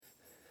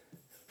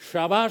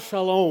Shabbat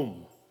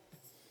Shalom.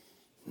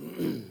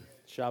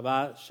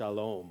 Shabbat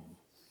Shalom.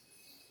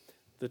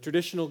 The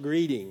traditional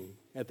greeting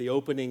at the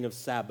opening of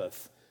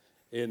Sabbath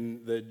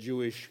in the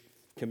Jewish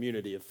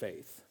community of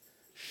faith.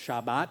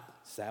 Shabbat,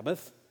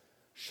 Sabbath.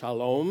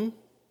 Shalom,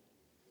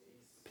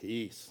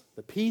 peace.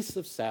 The peace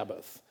of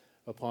Sabbath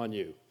upon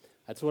you.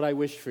 That's what I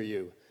wish for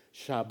you.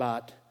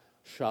 Shabbat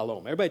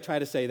Shalom. Everybody try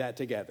to say that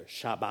together.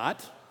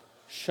 Shabbat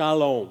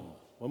Shalom.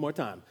 One more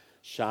time.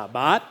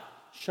 Shabbat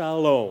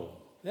Shalom.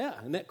 Yeah,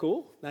 isn't that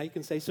cool? Now you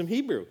can say some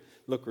Hebrew.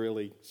 Look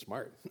really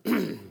smart.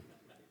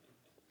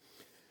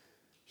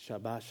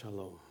 Shabbat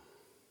Shalom.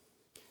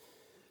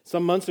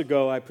 Some months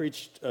ago, I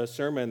preached a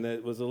sermon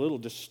that was a little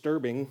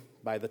disturbing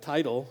by the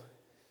title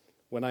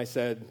when I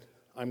said,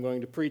 I'm going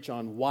to preach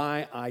on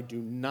why I do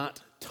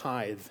not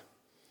tithe.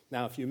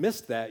 Now, if you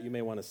missed that, you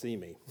may want to see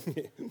me.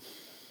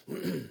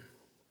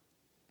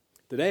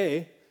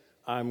 Today,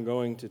 I'm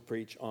going to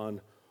preach on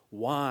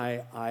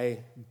why I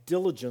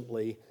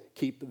diligently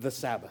keep the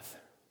Sabbath.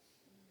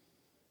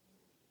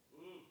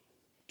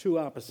 Two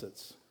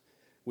opposites.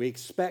 We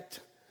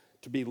expect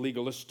to be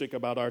legalistic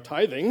about our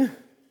tithing.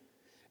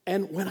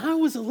 And when I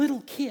was a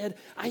little kid,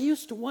 I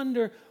used to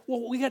wonder,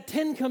 well, we got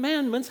 10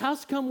 commandments. How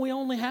come we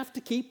only have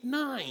to keep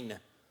 9? Did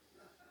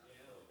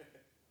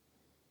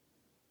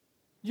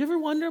you ever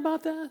wonder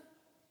about that?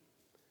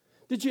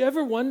 Did you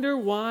ever wonder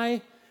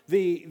why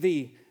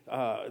the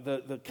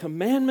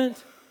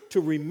commandment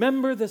to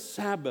remember the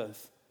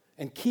Sabbath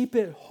and keep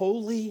it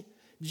holy?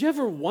 Did you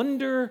ever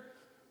wonder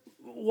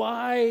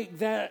why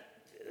that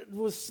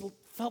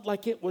felt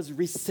like it was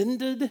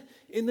rescinded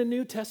in the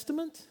New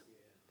Testament?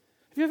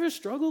 Have you ever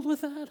struggled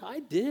with that? I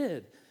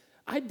did.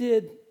 I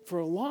did for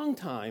a long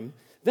time.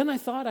 Then I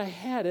thought I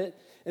had it,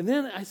 and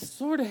then I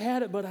sort of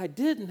had it, but I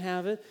didn't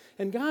have it.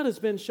 And God has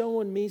been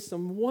showing me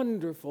some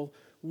wonderful,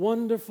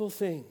 wonderful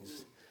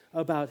things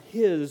about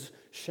His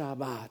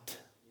Shabbat.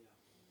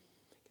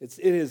 It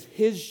is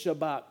His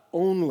Shabbat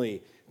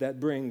only that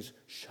brings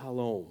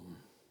shalom.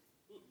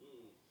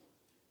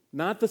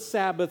 Not the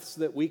Sabbaths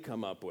that we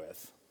come up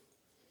with.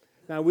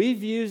 Now,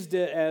 we've used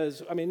it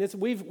as,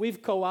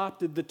 we've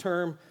co-opted the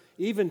term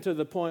even to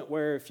the point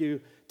where if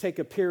you take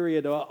a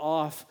period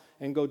off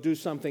and go do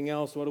something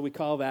else, what do we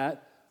call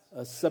that?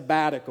 A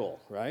sabbatical,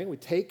 right? We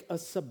take a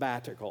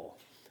sabbatical.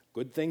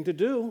 Good thing to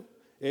do.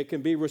 It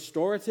can be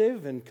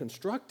restorative and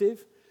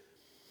constructive,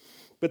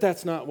 but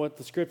that's not what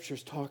the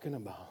Scripture's talking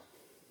about.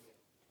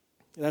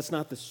 That's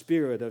not the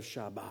spirit of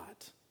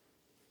Shabbat.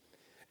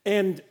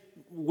 And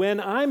when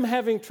I'm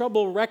having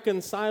trouble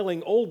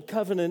reconciling Old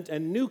Covenant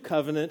and New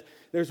Covenant,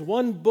 there's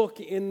one book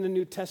in the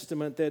New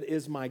Testament that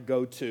is my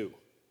go-to.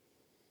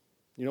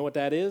 You know what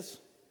that is?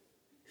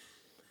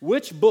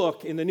 Which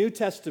book in the New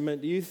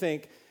Testament do you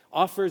think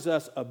offers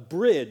us a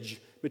bridge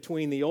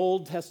between the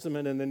Old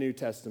Testament and the New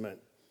Testament?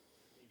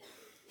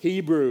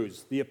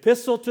 Hebrews, the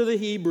Epistle to the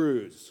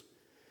Hebrews.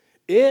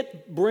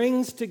 It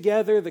brings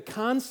together the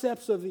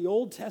concepts of the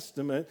Old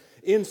Testament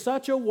in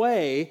such a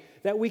way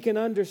that we can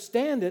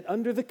understand it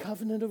under the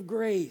covenant of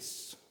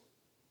grace.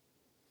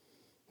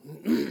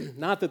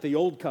 Not that the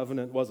Old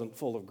Covenant wasn't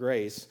full of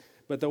grace,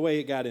 but the way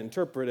it got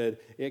interpreted,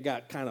 it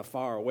got kind of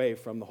far away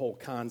from the whole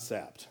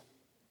concept.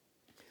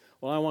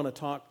 Well, I want to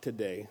talk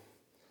today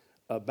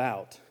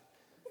about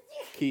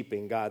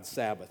keeping God's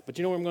Sabbath. But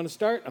you know where I'm going to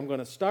start? I'm going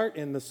to start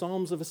in the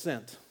Psalms of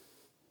Ascent.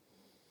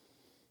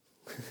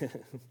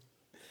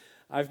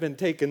 I've been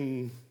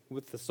taken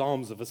with the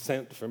Psalms of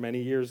Ascent for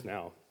many years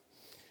now.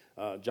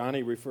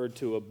 Johnny referred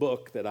to a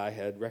book that I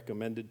had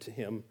recommended to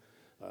him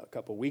a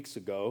couple weeks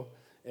ago,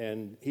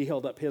 and he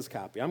held up his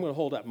copy. I'm going to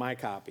hold up my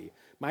copy.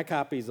 My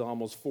copy is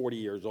almost 40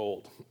 years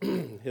old.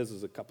 His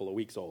is a couple of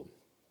weeks old.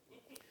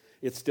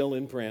 It's still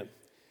in print.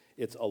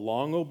 It's A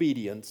Long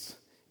Obedience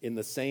in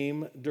the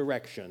Same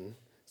Direction,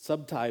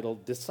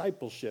 subtitled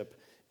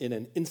Discipleship in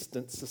an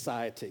Instant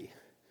Society.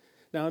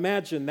 Now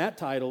imagine that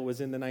title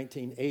was in the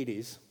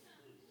 1980s,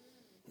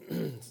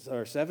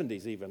 or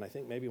 70s even, I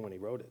think maybe when he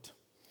wrote it.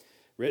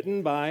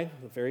 Written by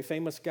a very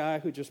famous guy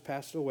who just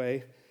passed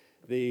away,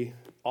 the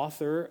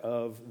author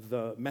of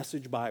the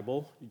Message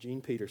Bible,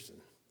 Eugene Peterson.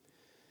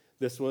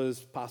 This was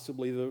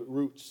possibly the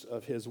roots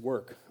of his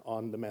work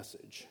on the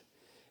Message.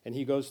 And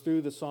he goes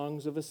through the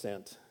Songs of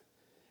Ascent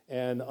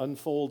and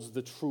unfolds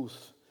the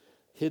truth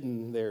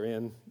hidden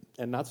therein,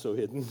 and not so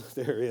hidden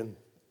therein,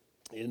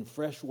 in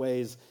fresh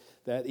ways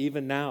that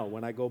even now,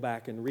 when I go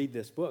back and read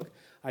this book,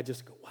 I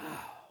just go,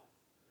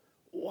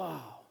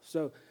 wow.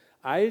 So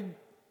I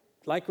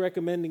like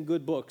recommending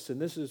good books,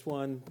 and this is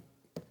one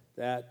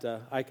that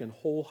I can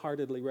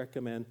wholeheartedly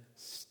recommend,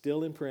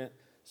 still in print,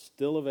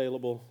 still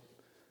available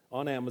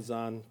on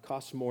Amazon,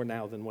 costs more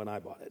now than when I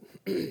bought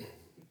it.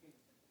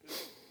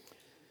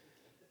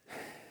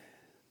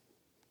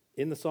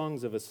 In the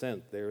Songs of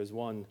Ascent, there is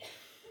one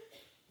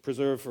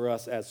preserved for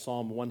us as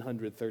Psalm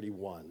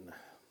 131.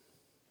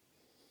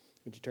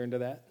 Would you turn to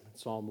that?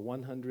 Psalm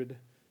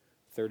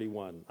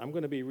 131. I'm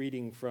going to be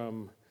reading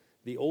from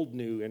the Old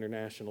New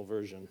International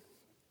Version,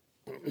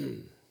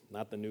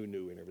 not the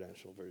New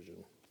International Version.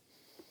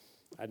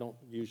 I don't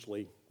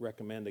usually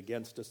recommend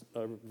against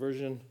a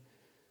version,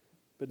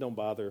 but don't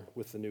bother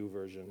with the new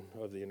version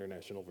of the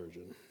International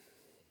Version.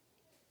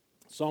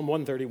 Psalm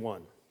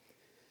 131,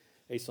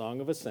 a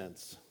song of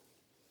ascents,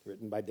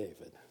 written by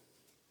David.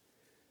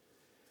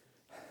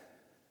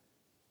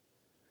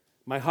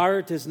 My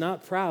heart is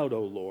not proud,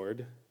 O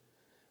Lord.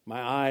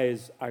 My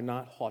eyes are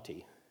not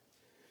haughty.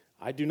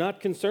 I do not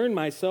concern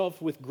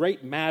myself with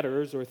great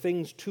matters or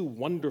things too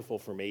wonderful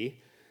for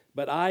me,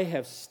 but I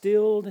have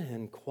stilled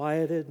and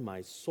quieted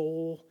my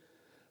soul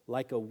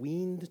like a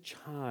weaned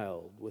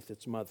child with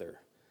its mother.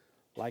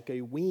 Like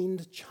a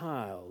weaned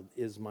child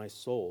is my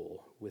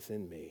soul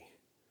within me.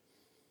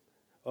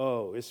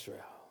 O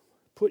Israel,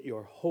 put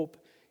your hope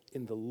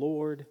in the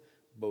Lord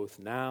both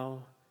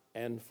now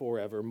and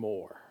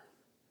forevermore.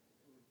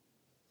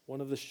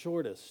 One of the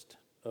shortest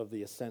of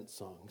the ascent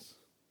songs.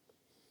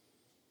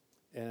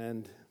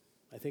 And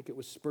I think it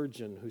was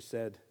Spurgeon who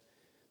said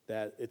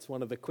that it's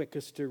one of the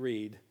quickest to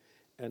read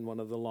and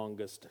one of the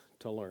longest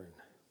to learn.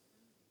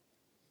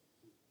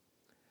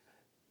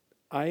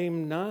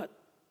 I'm not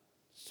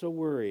so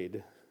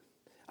worried.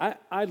 I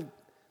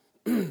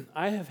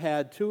have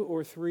had 2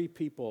 or 3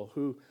 people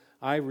who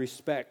I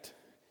respect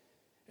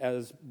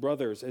as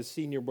brothers, as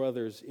senior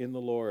brothers in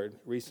the Lord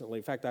recently.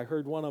 In fact, I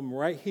heard one of them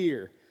right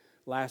here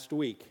last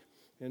week,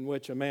 in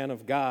which a man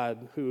of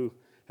God who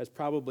has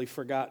probably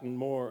forgotten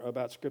more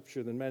about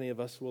Scripture than many of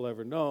us will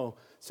ever know,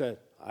 said,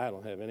 I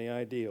don't have any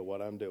idea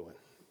what I'm doing.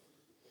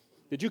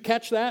 Did you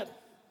catch that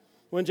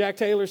when Jack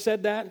Taylor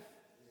said that?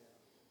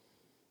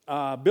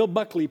 Bill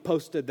Buckley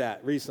posted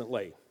that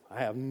recently. I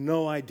have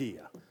no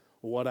idea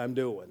what I'm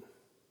doing.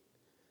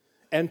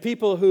 And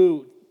people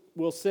who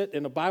will sit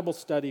in a Bible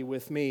study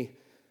with me,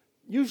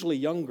 usually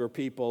younger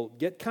people,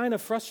 get kind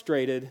of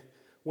frustrated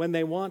when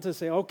they want to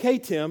say, okay,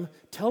 Tim,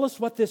 tell us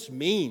what this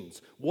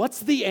means.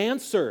 What's the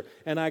answer?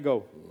 And I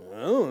go, I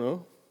don't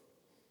know.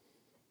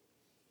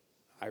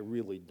 I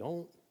really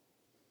don't.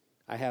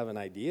 I have an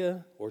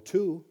idea or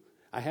two.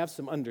 I have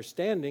some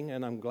understanding,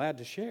 and I'm glad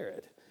to share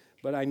it.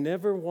 But I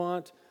never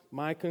want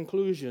my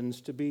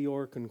conclusions to be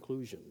your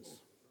conclusions.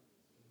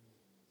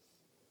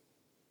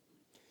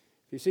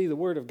 You see, the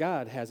Word of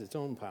God has its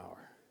own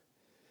power.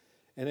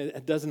 And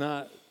it does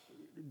not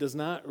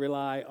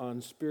rely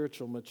on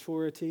spiritual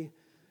maturity,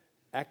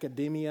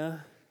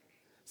 academia,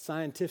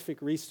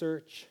 scientific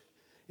research.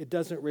 It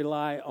doesn't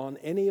rely on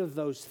any of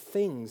those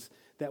things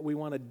that we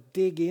want to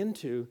dig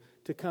into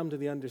to come to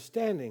the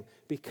understanding,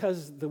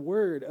 because the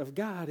Word of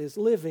God is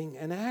living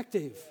and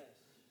active.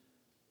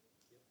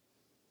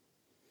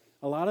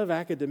 A lot of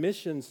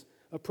academicians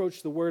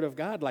approach the Word of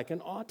God like an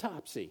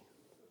autopsy.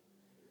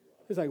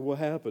 It's like, what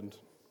happened?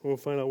 We'll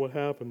find out what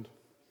happened.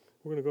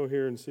 We're going to go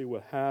here and see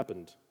what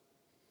happened.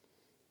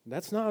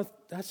 That's not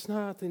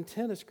the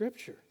intent of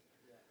Scripture.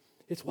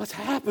 It's what's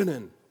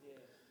happening.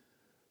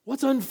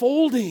 What's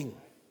unfolding.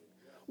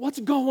 What's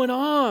going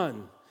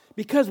on.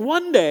 Because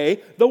one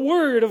day, the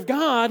Word of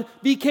God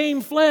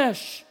became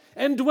flesh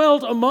and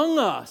dwelt among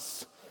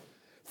us.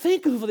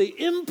 Think of the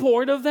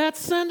import of that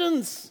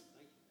sentence.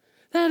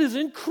 That is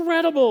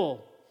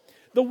incredible.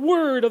 The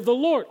Word of the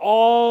Lord,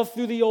 all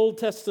through the Old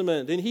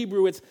Testament. In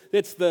Hebrew,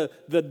 it's the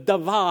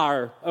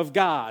davar of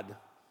God.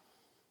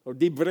 Or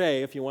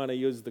divrei, if you want to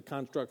use the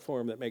construct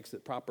form that makes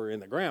it proper in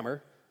the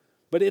grammar.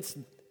 But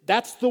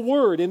that's the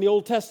Word in the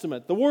Old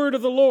Testament, the Word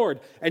of the Lord.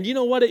 And you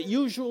know what it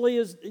usually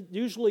is? It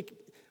usually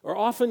or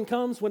often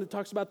comes when it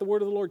talks about the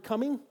Word of the Lord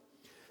coming.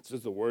 It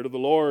says the Word of the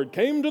Lord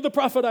came to the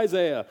prophet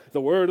Isaiah. The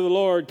Word of the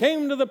Lord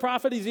came to the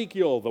prophet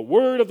Ezekiel. The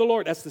Word of the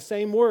Lord. That's the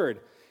same word.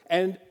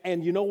 And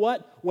you know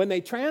what? When they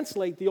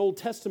translate the Old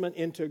Testament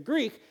into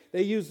Greek,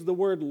 they use the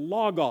word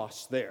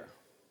logos there.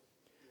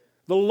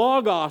 The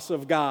logos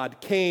of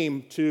God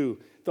came to.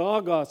 The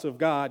logos of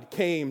God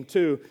came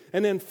to.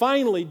 And then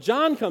finally,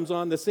 John comes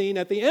on the scene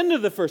at the end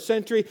of the first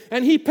century,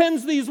 and he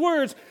pens these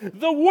words,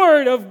 the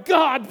Word of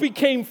God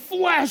became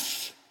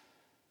flesh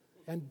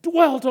and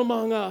dwelt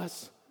among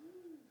us.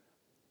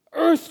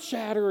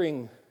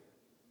 Earth-shattering.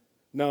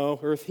 No,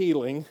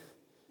 earth-healing.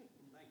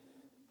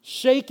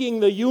 Shaking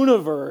the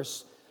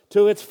universe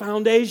to its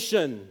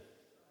foundation.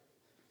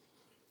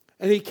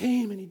 And he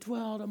came and he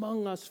dwelt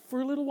among us for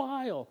a little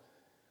while.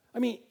 I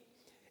mean,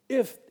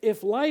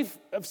 if life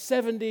of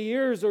 70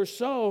 years or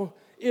so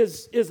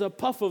is a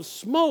puff of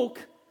smoke,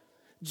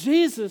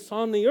 Jesus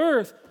on the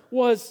earth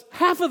was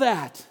half of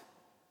that.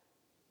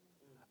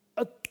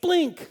 A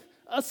blink,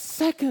 a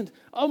second,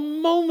 a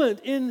moment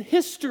in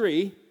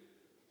history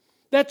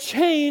that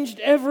changed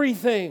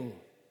everything.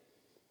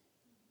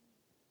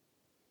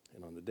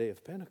 And on the day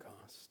of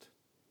Pentecost,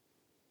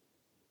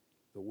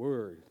 the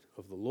Word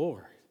of the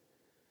Lord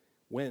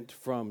went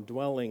from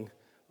dwelling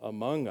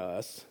among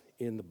us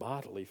in the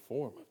bodily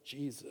form of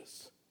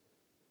Jesus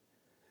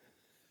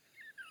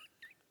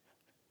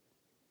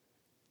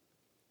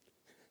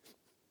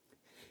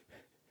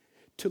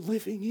to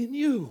living in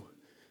you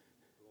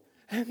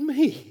and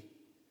me.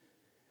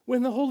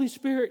 When the Holy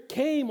Spirit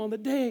came on the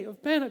day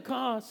of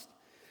Pentecost,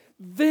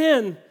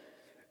 then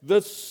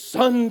the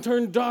sun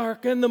turned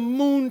dark and the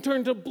moon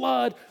turned to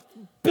blood.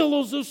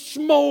 billows of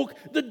smoke,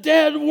 the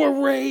dead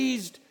were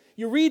raised.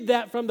 You read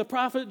that from the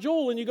prophet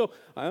Joel and you go,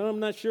 I'm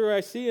not sure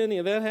I see any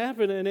of that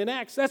happening in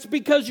Acts. That's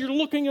because you're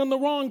looking on the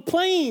wrong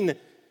plane.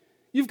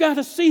 You've got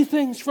to see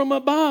things from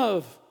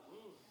above.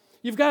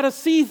 You've got to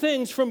see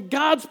things from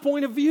God's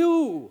point of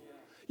view.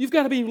 You've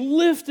got to be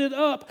lifted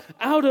up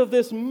out of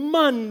this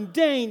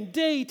mundane,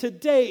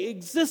 day-to-day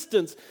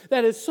existence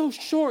that is so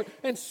short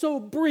and so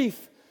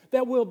brief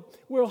that will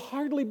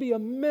hardly be a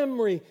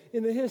memory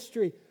in the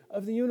history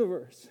of the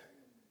universe.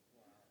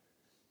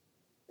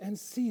 And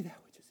see that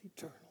which is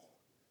eternal.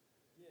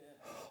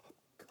 Oh,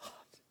 God.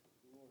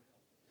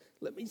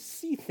 Let me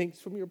see things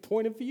from your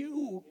point of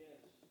view.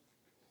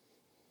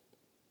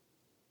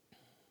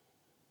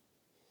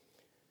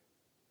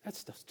 That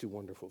stuff's too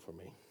wonderful for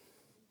me.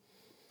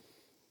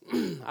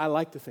 I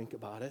like to think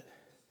about it.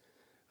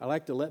 I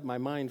like to let my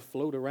mind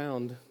float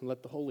around and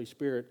let the Holy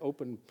Spirit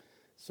open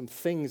some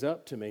things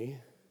up to me.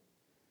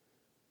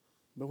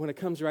 But when it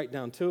comes right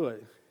down to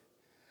it,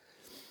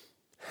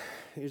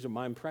 these are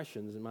my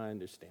impressions and my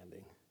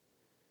understanding.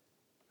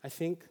 I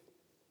think,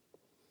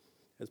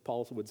 as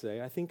Paul would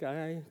say, I think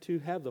I too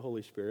have the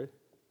Holy Spirit,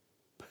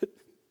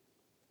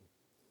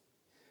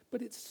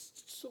 but it's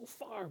so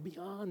far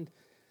beyond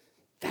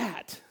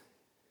that.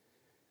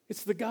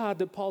 It's the God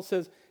that Paul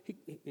says,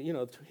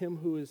 to him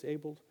who is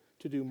able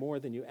to do more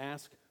than you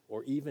ask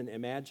or even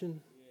imagine.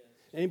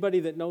 Yes. Anybody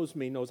that knows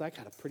me knows I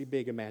got a pretty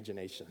big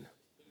imagination.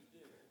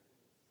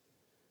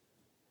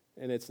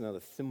 And it's not a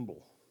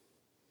thimble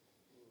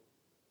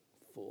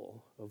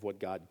full of what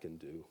God can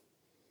do.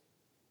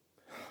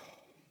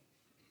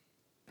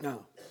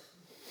 Now,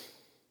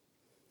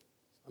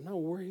 I'm not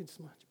worried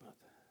so much about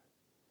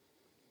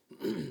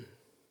that.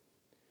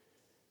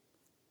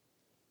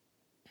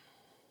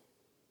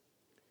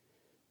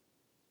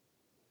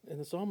 And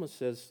the psalmist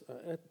says,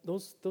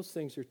 those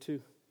things are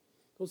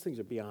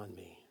beyond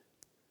me.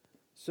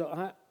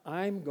 So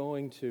I'm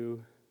going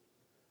to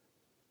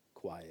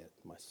quiet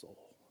my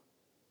soul.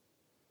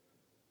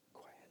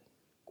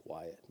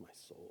 Quiet my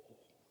soul.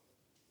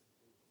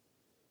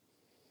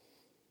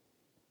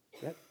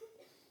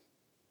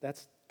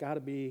 That's got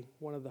to be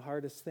one of the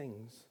hardest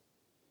things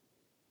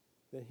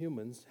that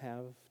humans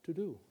have to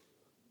do.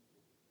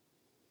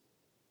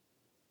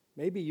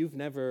 Maybe you've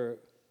never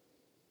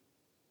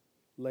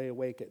lay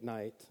awake at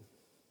night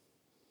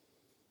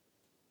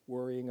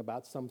worrying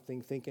about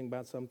something, thinking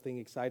about something,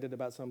 excited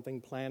about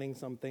something, planning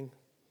something,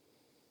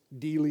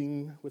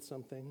 dealing with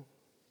something,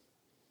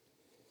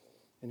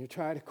 and you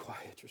try to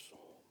quiet your soul.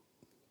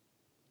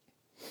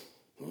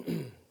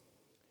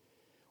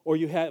 Or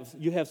you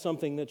have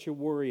something that you're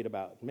worried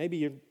about.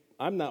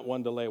 I'm not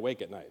one to lay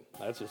awake at night.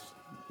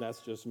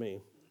 That's just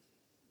me.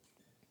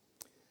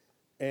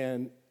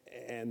 And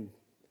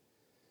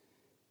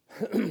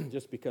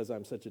just because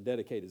I'm such a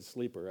dedicated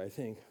sleeper, I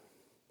think.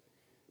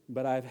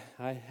 But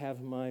I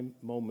have my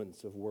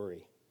moments of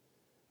worry,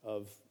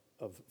 of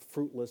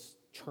fruitless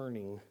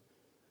churning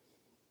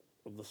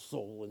of the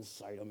soul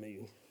inside of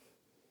me.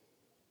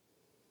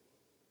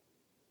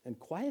 And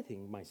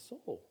quieting my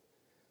soul.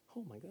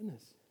 Oh my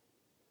goodness.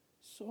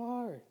 So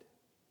hard.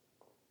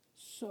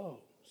 So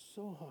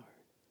hard.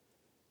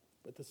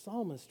 But the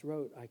psalmist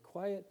wrote, I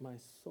quiet my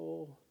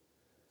soul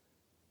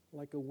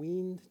like a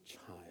weaned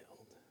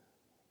child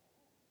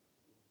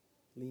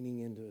leaning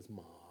into his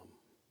mom.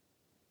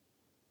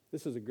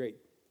 This is a great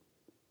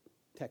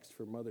text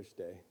for Mother's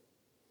Day.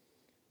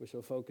 We're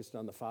so focused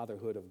on the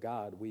fatherhood of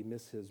God, we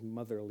miss his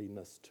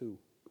motherliness too.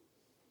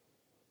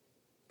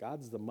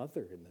 God's the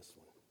mother in this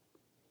one.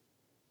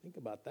 Think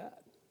about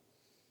that.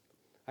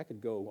 I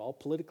could go all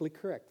politically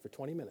correct for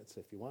 20 minutes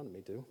if you wanted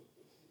me to.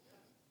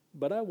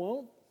 But I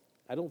won't.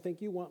 I don't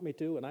think you want me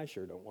to, and I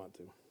sure don't want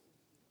to.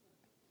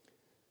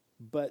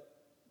 But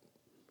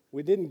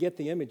we didn't get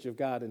the image of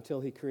God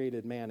until he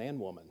created man and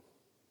woman.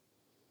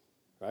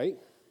 Right?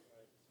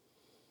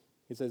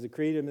 He says he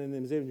created them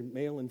in his image,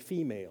 male and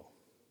female.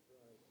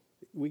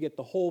 We get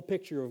the whole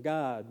picture of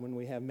God when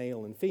we have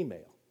male and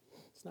female.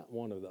 It's not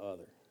one or the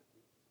other.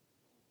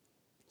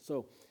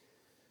 So,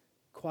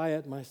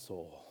 quiet my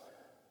soul.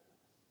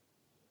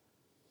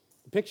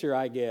 The picture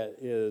I get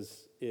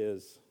is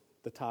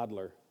the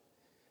toddler.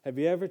 Have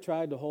you ever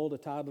tried to hold a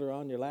toddler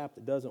on your lap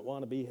that doesn't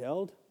want to be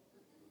held?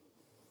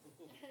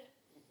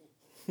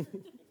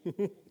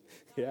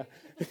 Yeah.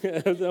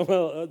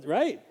 Well,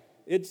 right.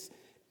 It's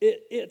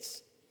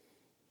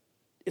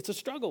a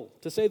struggle,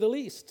 to say the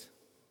least.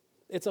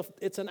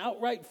 It's an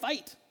outright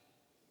fight.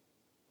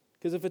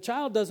 Because if a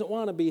child doesn't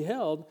want to be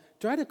held,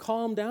 try to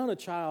calm down a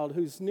child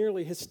who's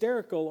nearly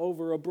hysterical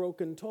over a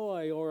broken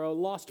toy or a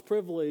lost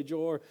privilege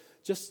or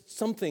just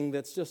something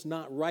that's just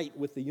not right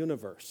with the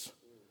universe.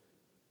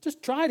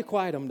 Just try to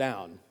quiet them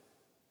down.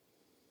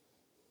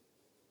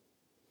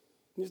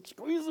 You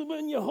squeeze them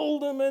and you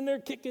hold them and they're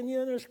kicking you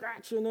and they're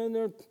scratching and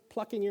they're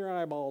plucking your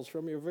eyeballs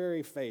from your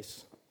very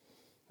face.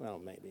 Well,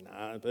 maybe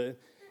not, but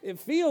it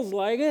feels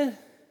like it.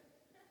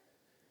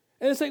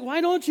 And it's like, why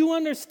don't you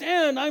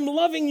understand? I'm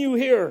loving you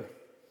here.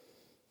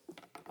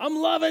 I'm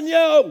loving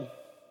you.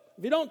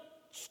 If you don't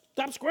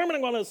stop squirming.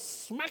 I'm going to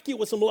smack you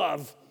with some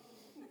love.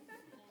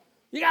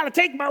 You got to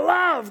take my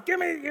love. Give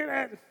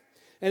that.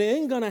 And it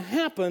ain't going to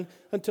happen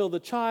until the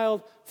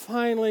child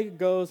finally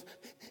goes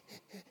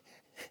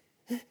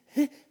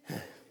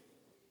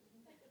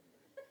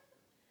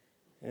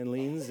and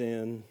leans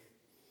in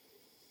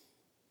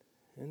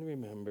and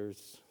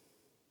remembers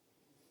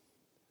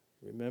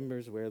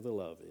where the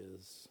love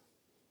is,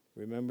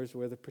 remembers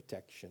where the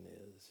protection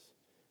is,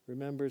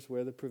 remembers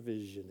where the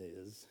provision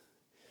is,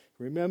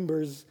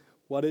 remembers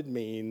what it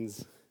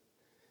means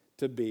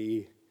to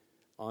be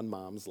on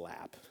mom's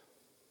lap.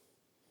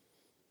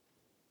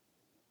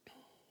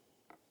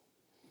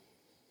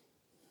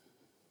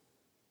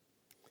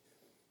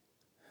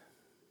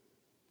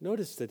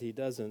 Notice that he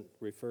doesn't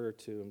refer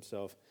to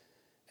himself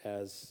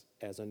as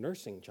a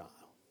nursing child.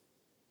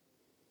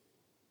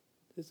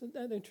 Isn't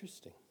that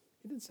interesting?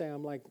 He didn't say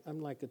I'm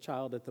like a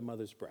child at the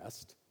mother's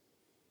breast.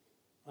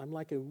 I'm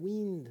like a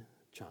weaned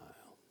child.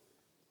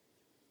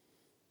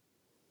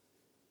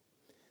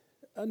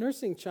 A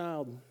nursing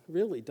child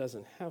really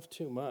doesn't have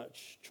too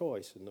much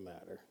choice in the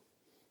matter.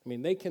 I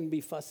mean, they can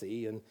be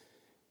fussy, and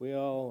we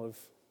all have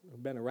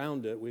been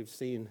around it. We've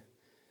seen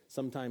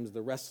sometimes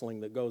the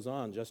wrestling that goes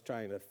on just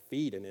trying to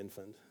feed an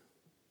infant.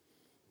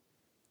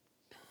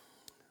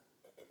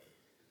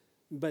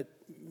 But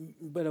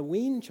a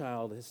weaned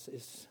child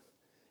is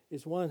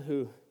one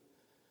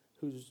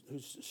who's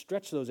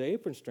stretched those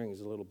apron strings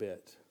a little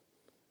bit,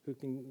 who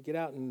can get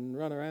out and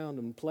run around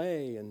and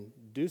play and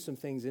do some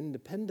things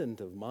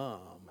independent of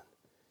mom.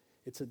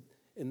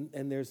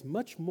 And there's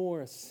much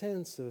more a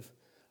sense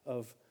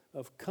of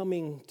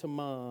coming to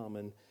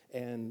mom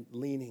and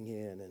leaning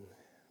in and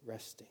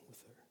resting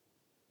with her.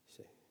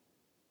 See,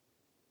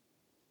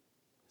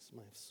 it's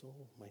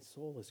my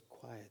soul is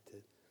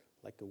quieted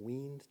like a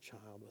weaned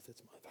child with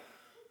its mother.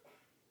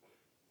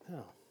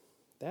 Now,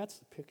 that's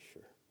the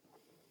picture.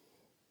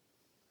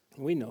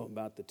 We know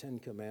about the Ten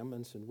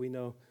Commandments, and we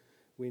know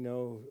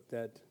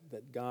that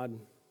God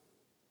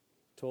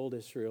told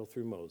Israel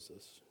through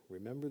Moses,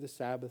 remember the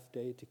Sabbath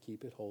day to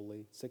keep it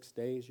holy. 6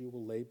 days you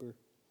will labor.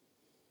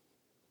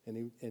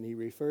 And he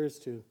refers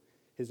to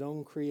his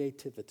own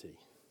creativity.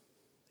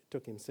 It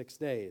took him 6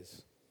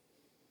 days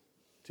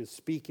to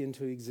speak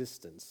into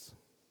existence.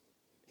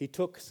 He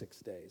took 6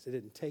 days. It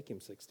didn't take him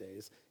 6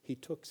 days. He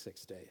took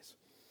 6 days.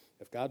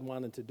 If God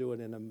wanted to do it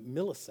in a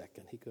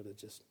millisecond, he could have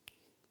just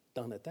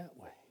done it that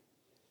way.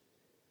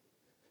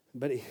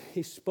 But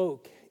he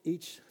spoke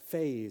each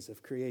phase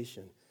of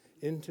creation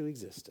into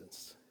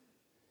existence.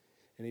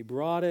 And he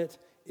brought it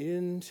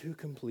into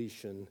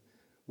completion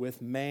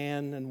with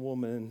man and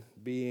woman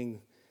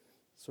being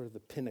sort of the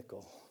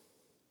pinnacle.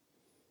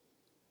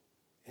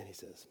 And he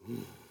says,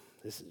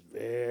 this is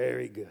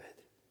very good.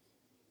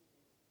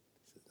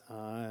 He says,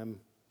 I'm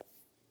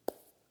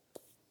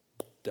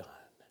done.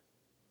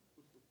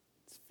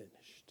 It's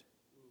finished.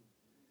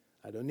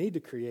 I don't need to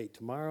create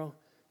tomorrow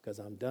because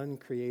I'm done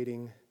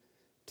creating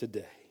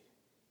today.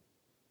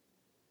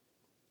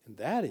 And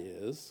that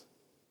is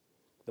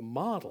the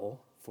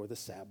model for the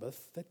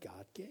Sabbath that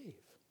God gave.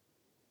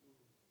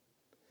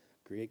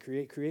 Create.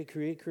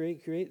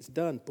 It's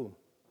done. Boom.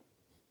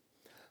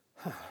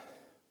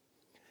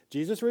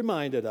 Jesus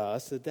reminded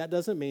us that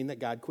doesn't mean that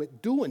God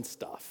quit doing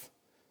stuff.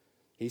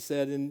 He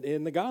said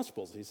in the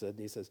Gospels, he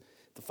says,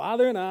 the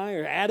Father and I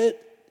are at it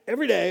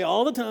every day,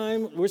 all the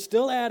time. We're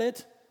still at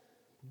it,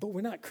 but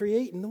we're not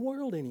creating the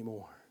world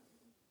anymore.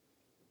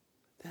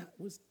 That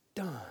was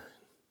done.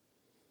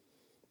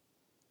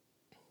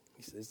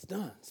 He says, it's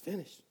done. It's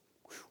finished.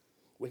 Whew.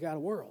 We got a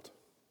world.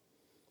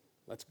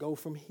 Let's go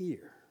from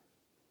here.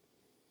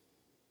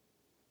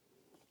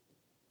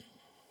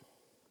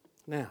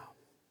 Now,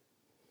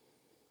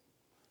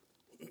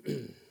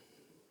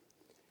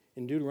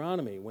 in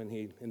Deuteronomy,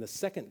 in the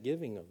second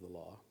giving of the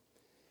law,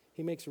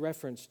 he makes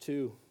reference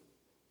to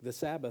the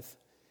Sabbath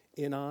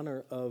in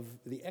honor of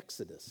the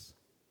Exodus.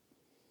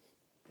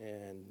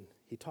 And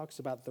he talks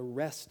about the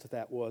rest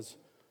that was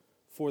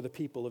for the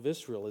people of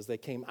Israel as they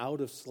came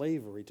out of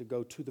slavery to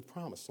go to the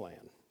Promised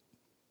Land.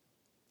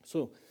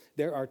 So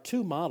there are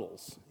two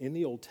models in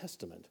the Old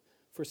Testament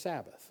for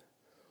Sabbath.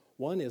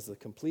 One is the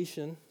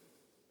completion,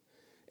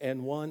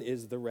 and one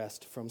is the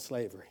rest from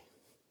slavery.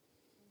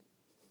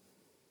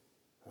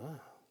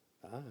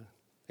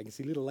 I can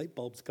see little light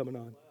bulbs coming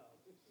on.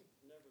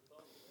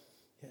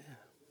 Yeah.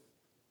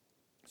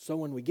 So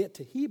when we get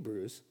to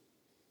Hebrews,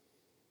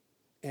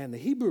 and the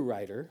Hebrew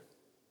writer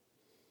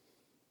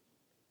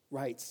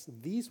writes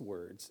these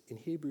words in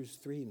Hebrews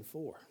 3 and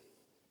 4.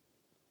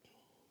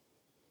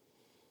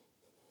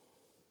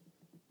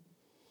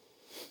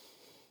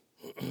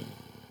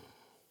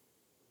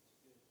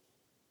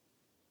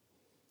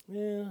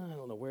 Yeah, I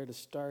don't know where to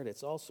start.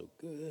 It's also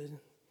good.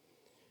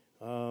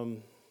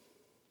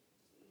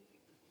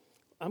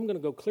 I'm going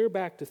to go clear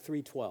back to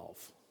 3:12.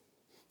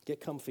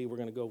 Get comfy. We're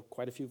going to go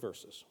quite a few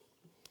verses.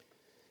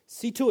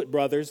 See to it,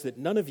 brothers, that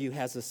none of you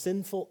has a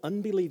sinful,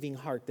 unbelieving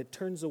heart that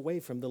turns away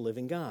from the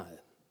living God.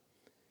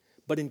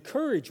 But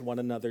encourage one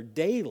another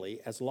daily,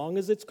 as long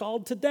as it's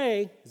called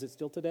today. Is it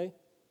still today?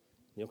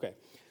 Okay.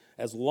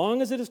 as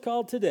long as it is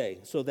called today,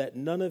 so that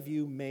none of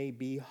you may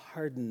be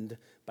hardened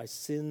by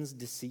sin's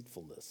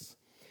deceitfulness.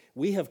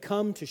 We have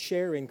come to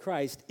share in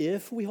Christ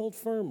if we hold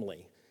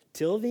firmly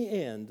till the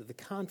end the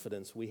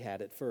confidence we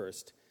had at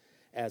first.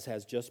 As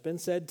has just been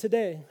said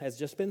today,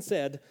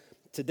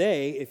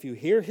 if you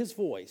hear his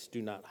voice,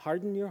 do not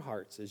harden your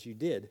hearts as you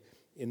did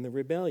in the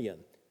rebellion.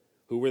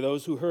 Who were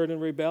those who heard and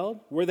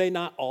rebelled? Were they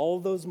not all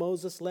those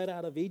Moses led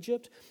out of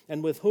Egypt?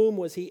 And with whom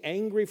was he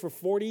angry for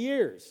 40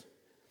 years?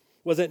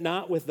 Was it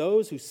not with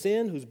those who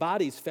sinned, whose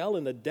bodies fell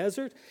in the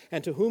desert,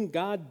 and to whom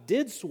God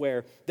did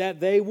swear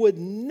that they would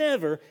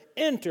never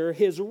enter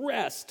his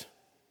rest,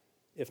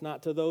 if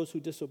not to those who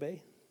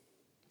disobey?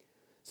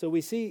 So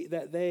we see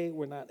that they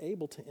were not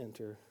able to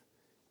enter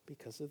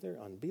because of their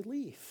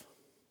unbelief.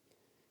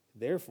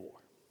 Therefore,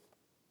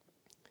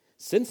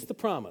 since the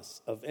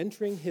promise of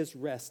entering his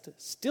rest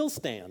still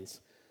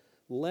stands,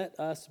 let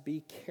us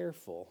be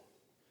careful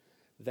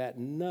that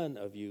none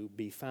of you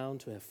be found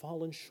to have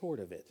fallen short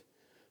of it.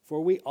 For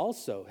we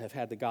also have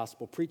had the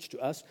gospel preached to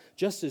us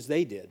just as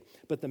they did.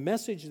 But the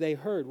message they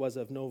heard was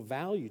of no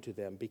value to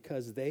them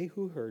because they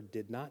who heard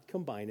did not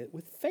combine it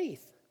with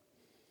faith.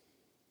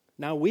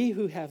 Now we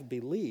who have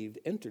believed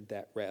entered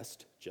that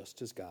rest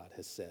just as God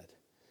has said.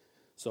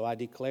 So I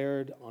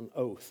declared on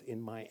oath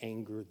in my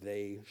anger,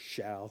 they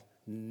shall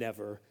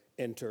never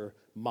enter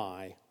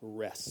my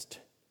rest.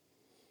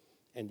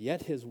 And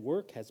yet his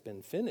work has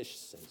been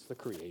finished since the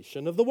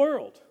creation of the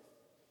world.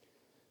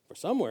 For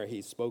somewhere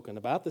he's spoken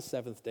about the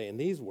seventh day in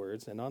these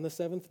words, and on the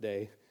seventh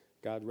day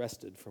God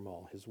rested from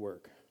all his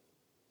work.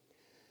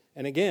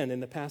 And again in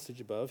the passage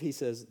above he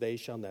says, they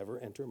shall never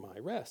enter my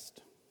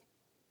rest.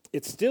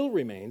 It still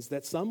remains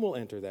that some will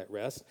enter that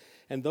rest,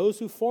 and those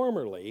who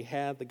formerly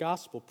had the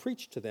gospel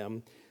preached to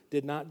them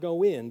did not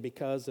go in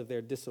because of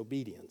their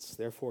disobedience.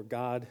 Therefore,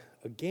 God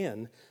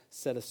again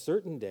set a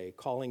certain day,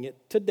 calling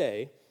it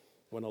today,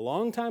 when a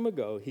long time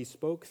ago he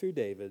spoke through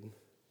David,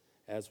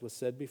 as was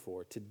said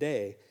before,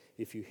 today,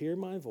 if you hear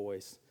my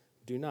voice,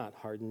 do not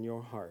harden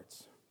your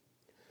hearts.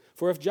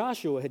 For if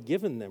Joshua had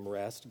given them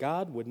rest,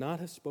 God would not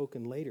have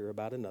spoken later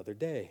about another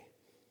day.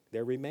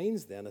 There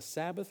remains then a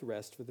Sabbath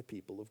rest for the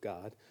people of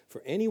God.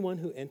 For anyone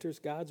who enters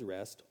God's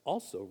rest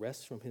also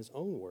rests from his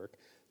own work,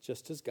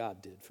 just as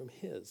God did from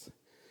his.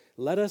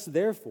 Let us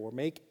therefore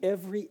make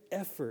every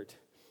effort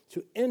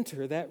to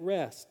enter that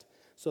rest,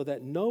 so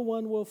that no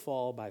one will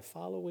fall by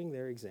following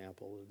their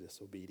example of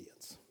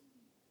disobedience.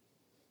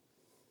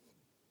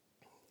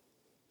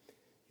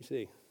 You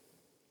see,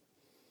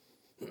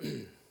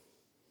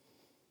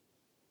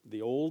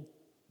 the Old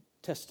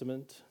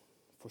Testament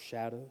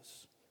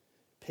foreshadows,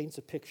 paints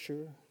a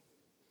picture,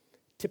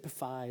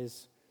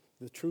 typifies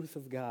the truth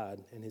of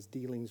God and his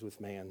dealings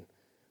with man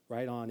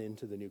right on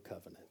into the new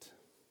covenant.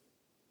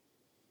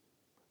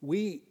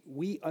 We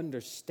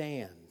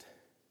understand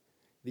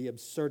the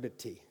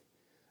absurdity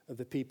of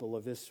the people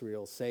of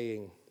Israel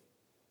saying,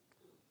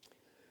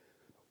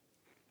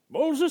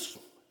 Moses,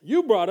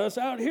 you brought us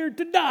out here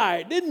to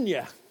die, didn't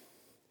you?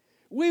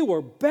 We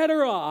were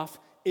better off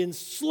in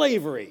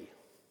slavery,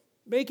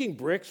 making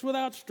bricks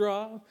without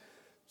straw,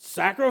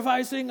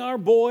 sacrificing our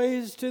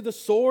boys to the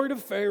sword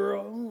of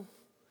Pharaoh,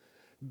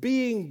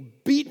 being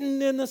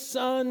beaten in the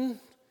sun,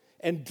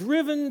 and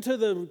driven to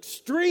the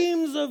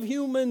extremes of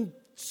human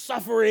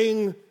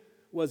suffering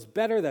was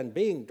better than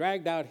being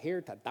dragged out here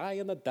to die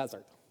in the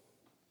desert.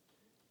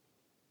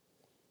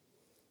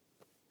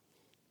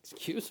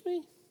 Excuse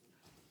me?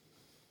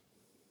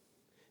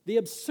 The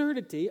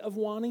absurdity of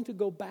wanting to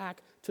go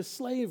back to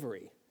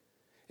slavery.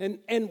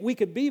 And we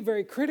could be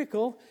very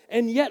critical,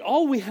 and yet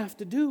all we have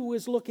to do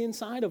is look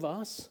inside of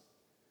us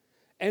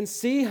and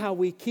see how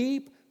we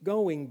keep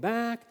going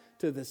back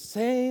to the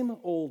same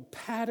old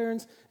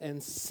patterns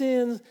and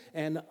sins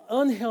and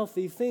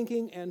unhealthy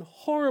thinking and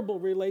horrible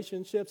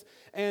relationships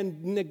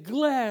and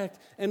neglect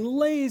and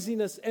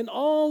laziness and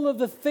all of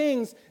the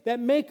things that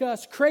make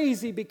us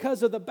crazy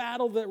because of the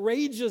battle that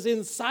rages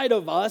inside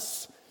of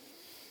us.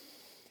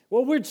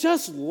 Well, we're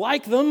just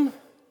like them.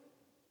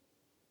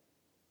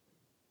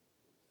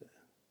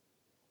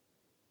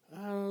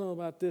 I don't know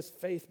about this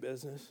faith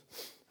business.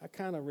 I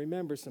kind of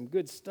remember some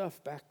good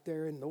stuff back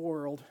there in the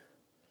world.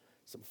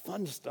 Some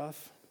fun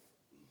stuff.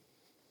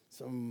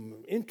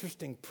 Some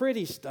interesting,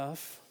 pretty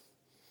stuff.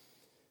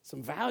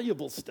 Some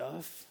valuable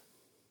stuff.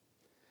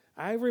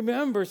 I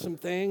remember some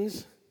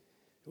things.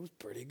 It was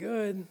pretty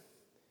good.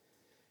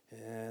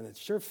 And it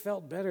sure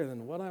felt better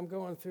than what I'm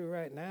going through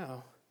right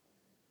now.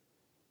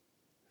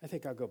 I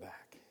think I'll go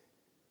back.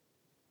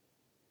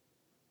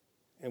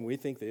 And we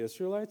think the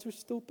Israelites are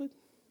stupid?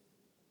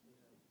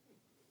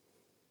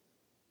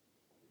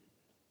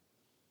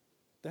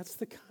 That's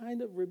the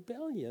kind of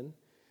rebellion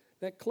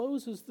that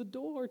closes the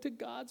door to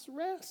God's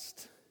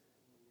rest.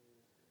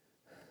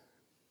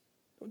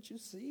 Don't you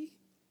see?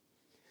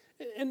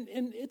 And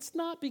it's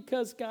not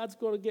because God's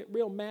going to get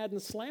real mad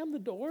and slam the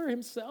door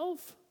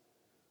himself.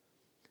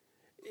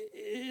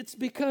 It's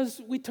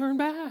because we turn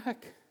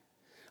back.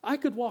 I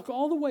could walk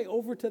all the way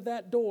over to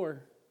that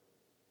door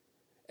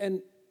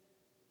and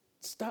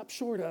stop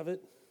short of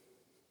it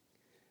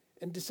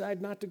and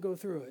decide not to go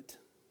through it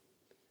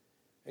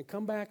and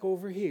come back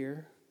over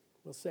here,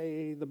 we'll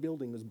say the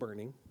building is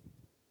burning,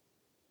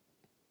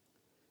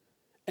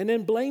 and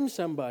then blame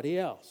somebody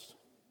else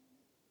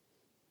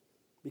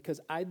because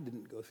I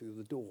didn't go through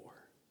the door,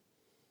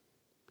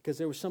 because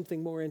there was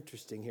something more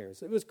interesting here.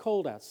 So it was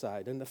cold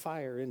outside and the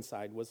fire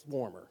inside was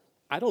warmer.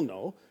 I don't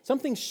know,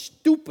 something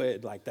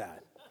stupid like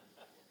that.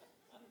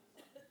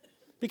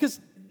 Because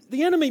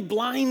the enemy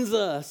blinds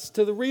us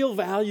to the real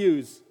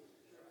values.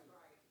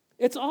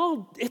 It's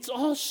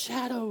all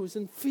shadows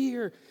and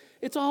fear.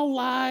 It's all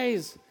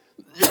lies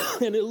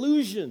and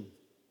illusion.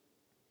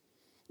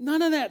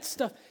 None of that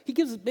stuff. He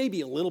gives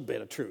maybe a little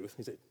bit of truth.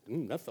 He said,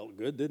 that felt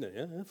good, didn't it?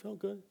 Yeah, that felt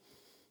good.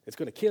 It's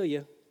going to kill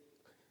you.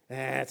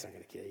 It's not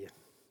going to kill you.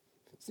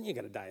 You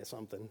got to die of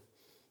something.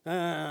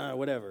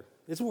 Whatever.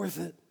 It's worth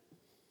it.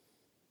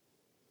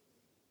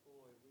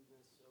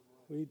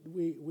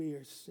 We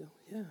are still,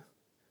 yeah.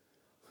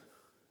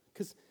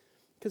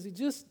 Because he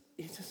just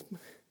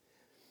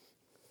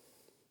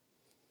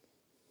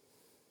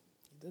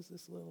does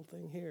this little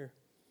thing here,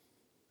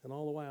 and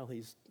all the while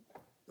he's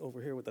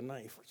over here with a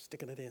knife,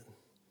 sticking it in.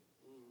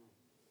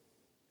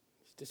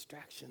 It's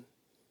distraction.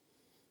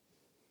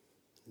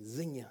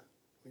 Zing you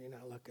when you're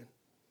not looking.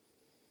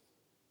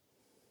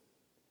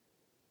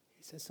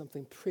 He says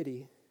something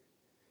pretty,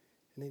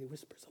 and then he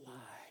whispers a lie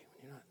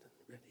when you're not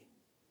ready.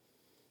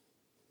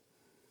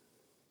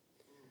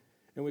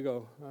 And we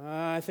go,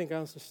 I think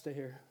I'll just stay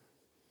here.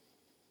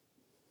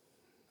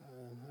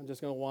 I'm just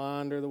going to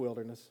wander the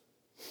wilderness.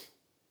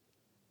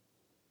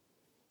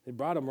 He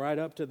brought him right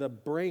up to the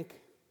brink,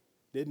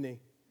 didn't he?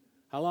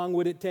 How long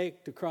would it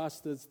take to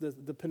cross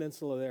the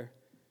peninsula there?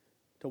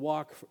 To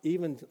walk,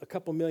 even a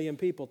couple million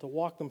people, to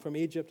walk them from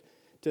Egypt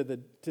through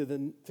the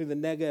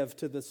Negev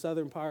to the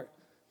southern part?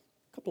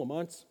 A couple of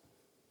months.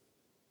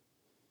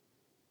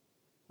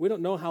 We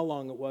don't know how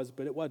long it was,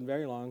 but it wasn't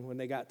very long when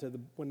they got to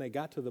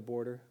the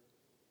border.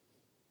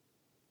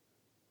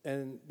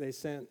 And they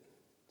sent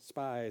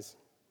spies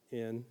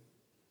in,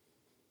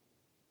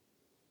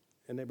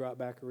 and they brought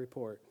back a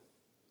report.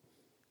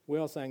 We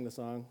all sang the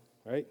song,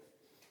 right?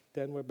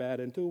 10 were bad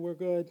and 2 were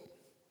good.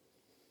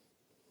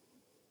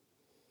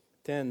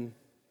 10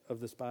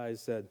 of the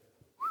spies said,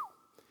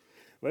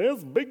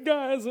 there's big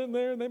guys in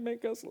there, and they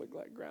make us look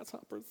like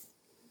grasshoppers.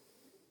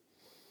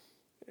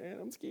 And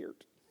I'm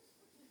scared.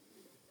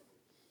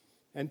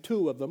 And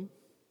 2 of them,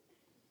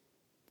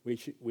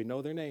 we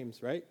know their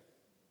names, right?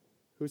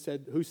 Who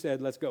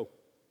said, let's go?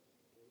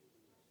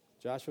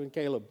 Joshua and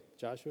Caleb.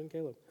 Joshua and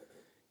Caleb.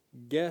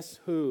 Guess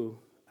who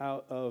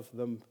out of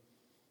the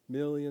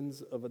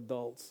millions of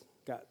adults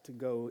got to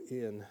go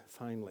in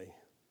finally?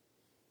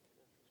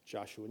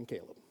 Joshua and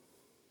Caleb.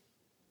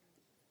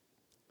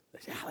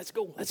 Yeah, let's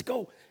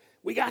go.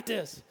 We got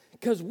this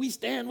because we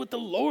stand with the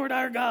Lord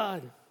our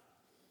God.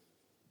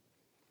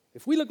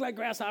 If we look like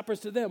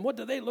grasshoppers to them, what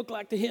do they look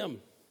like to him?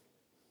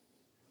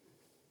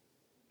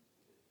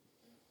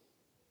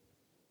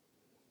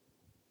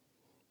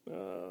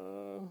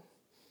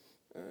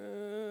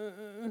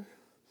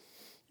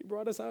 You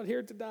brought us out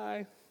here to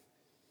die.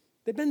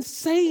 They've been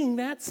saying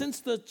that since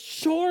the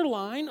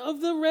shoreline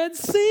of the Red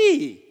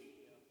Sea.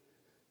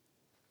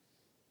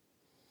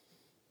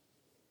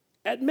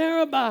 At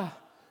Meribah,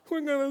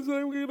 we're going to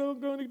say we're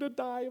going to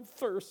die of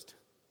thirst.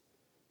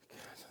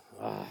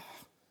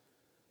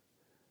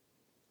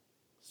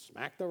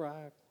 Smack the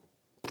rock.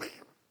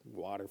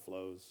 Water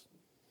flows.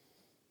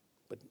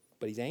 But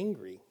he's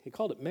angry. He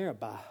called it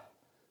Meribah.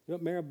 You know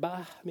what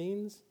Meribah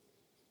means?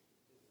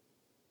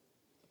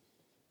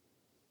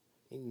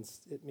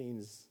 It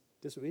means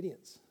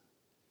disobedience.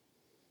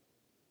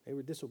 They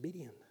were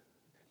disobedient.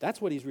 That's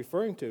what he's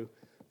referring to.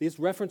 These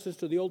references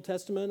to the Old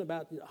Testament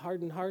about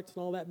hardened hearts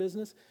and all that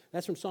business,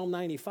 that's from Psalm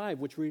 95,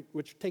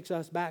 which takes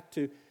us back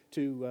to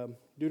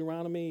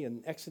Deuteronomy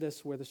and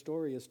Exodus, where the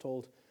story is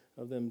told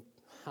of them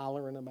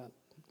hollering about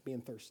being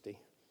thirsty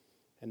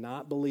and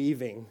not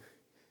believing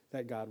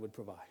that God would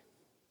provide.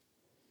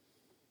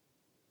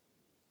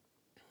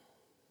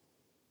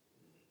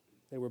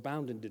 They were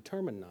bound and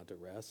determined not to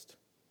rest.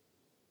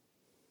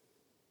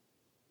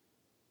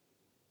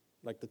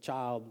 Like the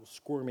child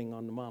squirming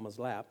on the mama's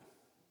lap.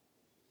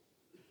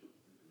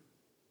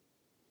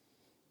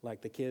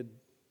 Like the kid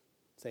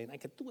saying, I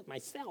could do it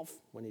myself,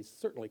 when he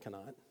certainly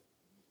cannot.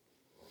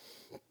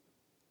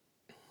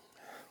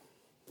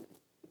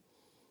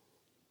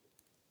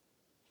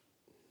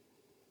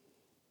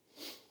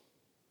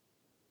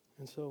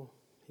 And so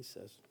he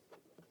says,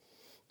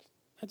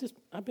 where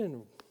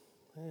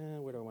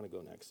do I want to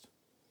go next?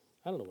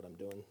 I don't know what I'm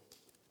doing.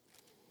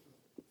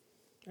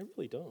 I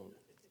really don't.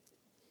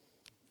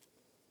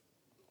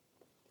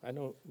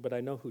 But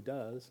I know who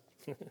does.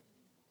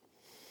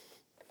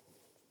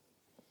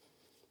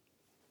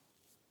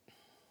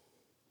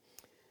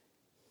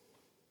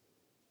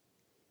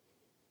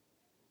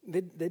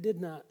 They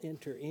did not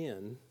enter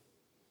in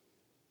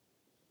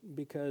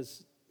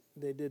because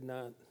they did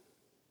not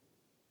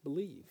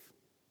believe.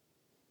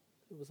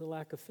 It was a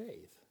lack of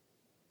faith.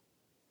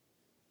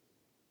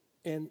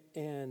 And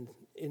in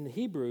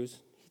Hebrews,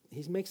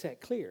 he makes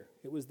that clear.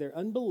 It was their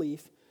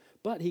unbelief,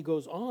 but he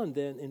goes on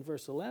then in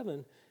verse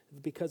 11,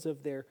 because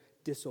of their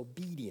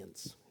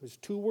disobedience. There's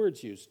two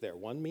words used there.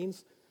 One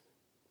means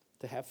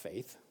to have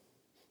faith,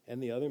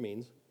 and the other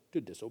means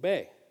to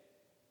disobey.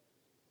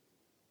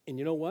 And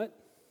you know what?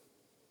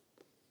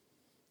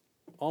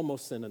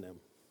 Almost synonym.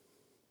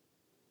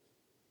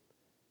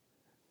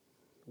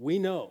 We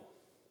know.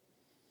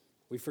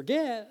 We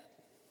forget,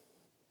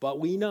 but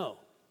we know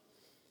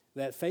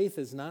that faith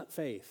is not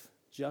faith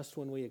just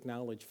when we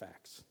acknowledge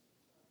facts.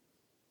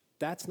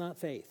 That's not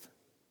faith.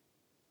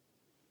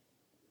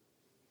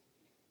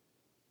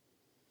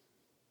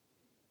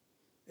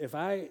 If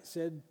I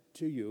said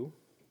to you,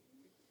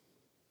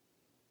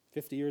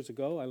 50 years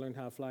ago, I learned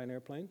how to fly an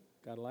airplane,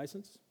 got a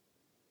license.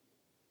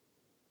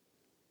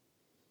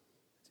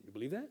 Do you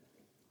believe that?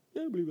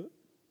 Yeah, I believe that.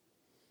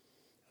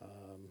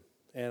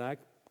 And I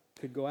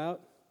could go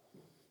out,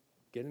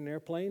 get an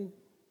airplane,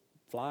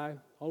 fly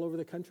all over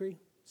the country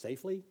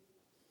safely,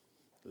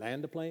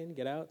 land a plane,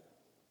 get out,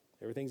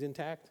 everything's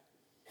intact.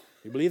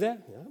 You believe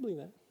that? Yeah, I believe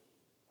that.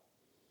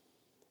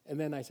 And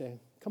then I say,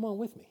 come on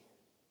with me.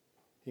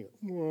 You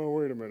go, well,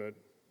 wait a minute.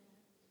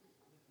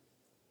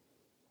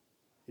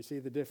 You see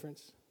the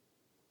difference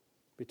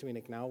between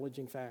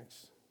acknowledging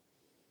facts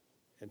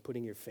and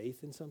putting your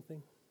faith in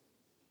something?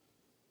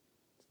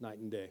 It's night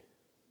and day.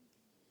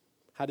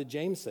 How did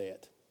James say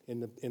it in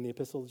the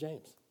Epistle of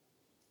James?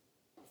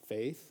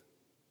 Faith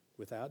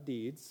without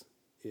deeds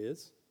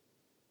is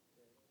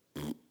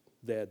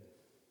dead.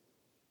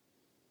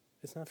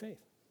 It's not faith.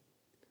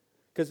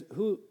 Because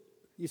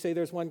you say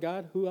there's one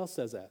God, who else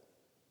says that?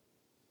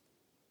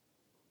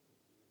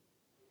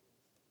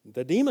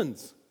 The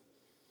demons.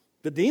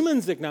 The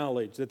demons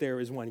acknowledge that there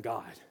is one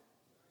God.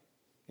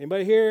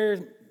 Anybody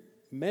here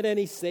met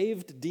any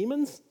saved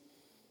demons?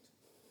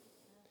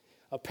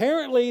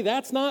 Apparently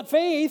that's not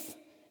faith,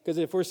 because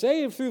if we're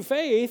saved through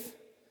faith,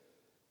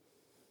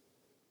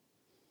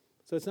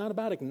 so it's not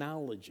about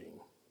acknowledging.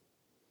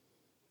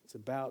 It's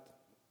about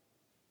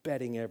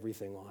betting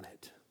everything on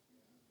it.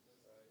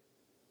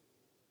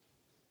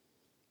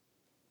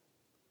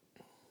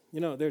 You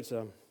know, I'll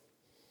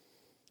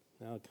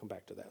come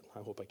back to that. I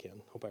hope I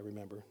can. Hope I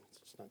remember. It's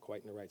just not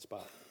quite in the right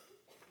spot.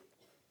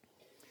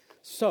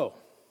 So,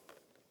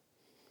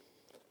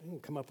 I can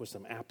come up with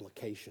some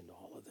application to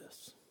all of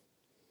this.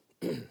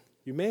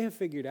 You may have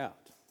figured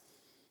out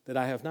that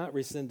I have not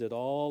rescinded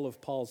all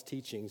of Paul's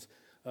teachings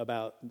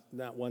about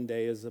not one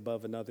day is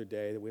above another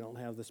day, that we don't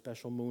have the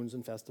special moons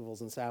and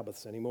festivals and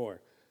Sabbaths anymore.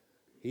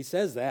 He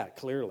says that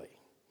clearly.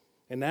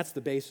 And that's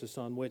the basis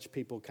on which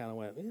people kind of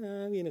went,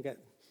 got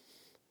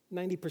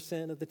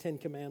 90% of the Ten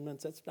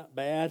Commandments, that's not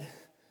bad.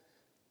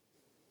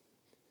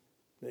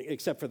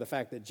 Except for the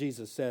fact that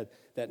Jesus said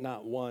that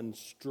not one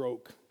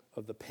stroke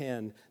of the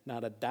pen,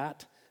 not a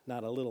dot,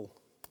 not a little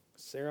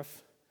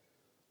serif,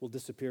 will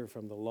disappear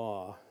from the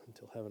law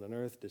until heaven and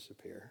earth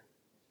disappear.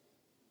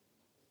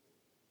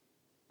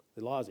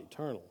 The law is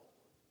eternal.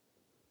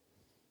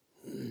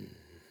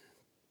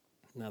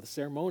 Now, the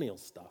ceremonial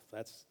stuff,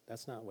 that's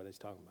not what he's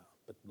talking about,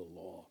 but the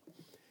law.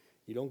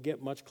 You don't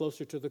get much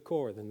closer to the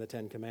core than the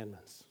Ten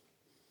Commandments.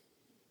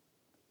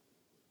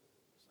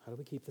 How do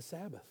we keep the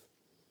Sabbath?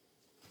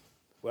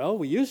 Well,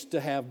 we used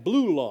to have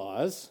blue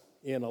laws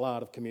in a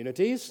lot of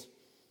communities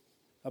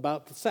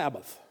about the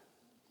Sabbath.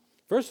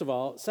 First of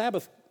all,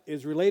 Sabbath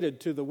is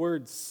related to the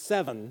word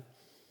seven.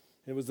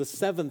 It was the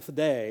seventh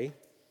day,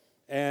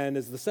 and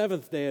is the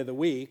seventh day of the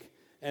week.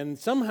 And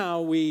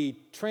somehow we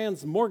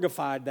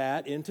transmorgified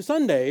that into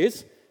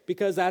Sundays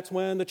because that's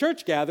when the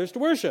church gathers to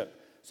worship.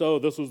 So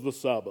this was the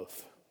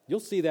Sabbath. You'll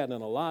see that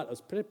in a lot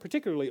of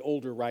particularly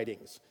older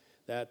writings,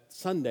 that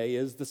Sunday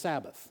is the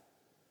Sabbath.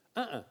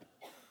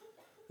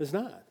 It's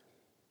not.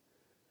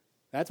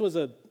 That was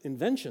an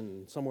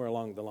invention somewhere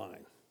along the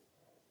line.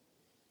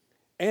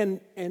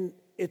 And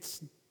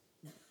it's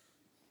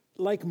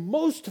like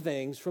most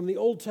things from the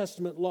Old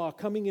Testament law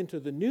coming into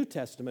the New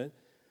Testament,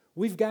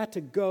 we've got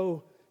to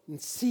go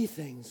and see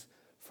things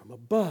from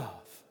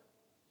above.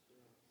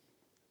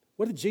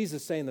 What did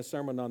Jesus say in the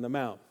Sermon on the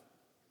Mount?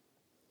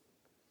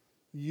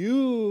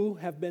 You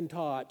have been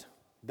taught,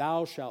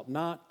 thou shalt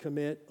not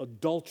commit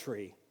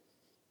adultery.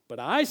 But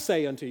I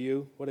say unto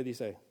you, what did he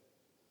say?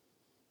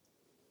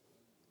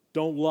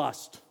 Don't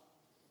lust.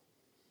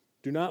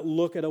 Do not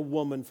look at a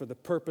woman for the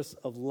purpose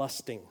of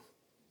lusting.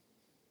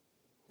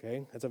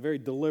 Okay? That's a very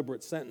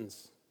deliberate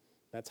sentence.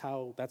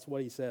 That's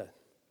what he said.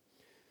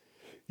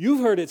 You've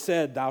heard it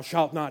said, thou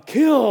shalt not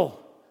kill.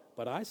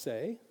 But I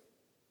say,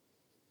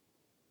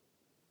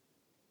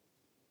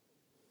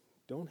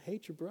 don't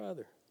hate your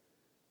brother.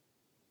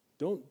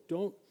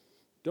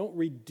 Don't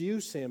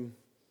reduce him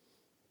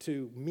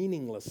to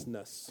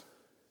meaninglessness.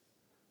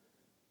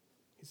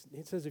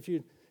 He says if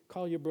you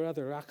call your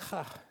brother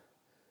Rakha,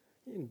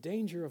 you're in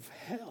danger of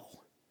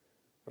hell.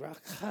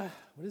 Rakha,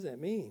 what does that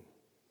mean?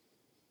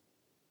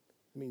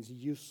 It means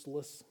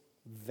useless,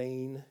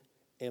 vain,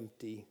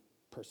 empty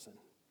person.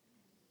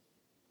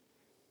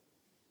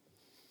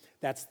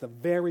 That's the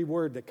very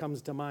word that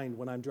comes to mind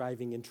when I'm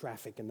driving in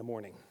traffic in the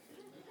morning.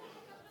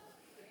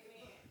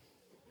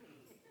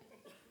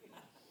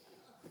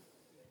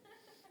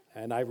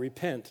 and I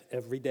repent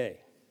every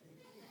day.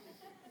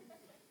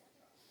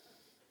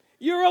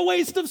 You're a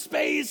waste of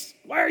space.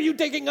 Why are you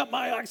taking up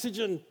my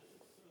oxygen?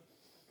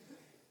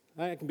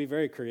 I can be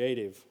very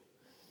creative.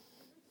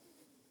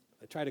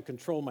 I try to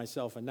control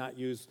myself and not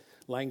use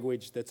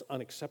language that's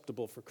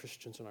unacceptable for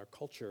Christians in our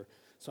culture,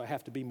 so I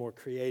have to be more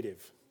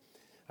creative.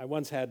 I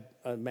once had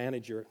a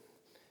manager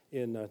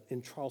in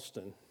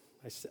Charleston.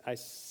 I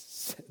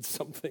said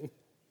something.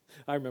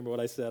 I remember what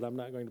I said. I'm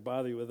not going to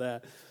bother you with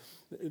that.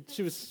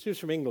 She was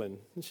from England,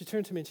 and she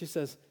turned to me and she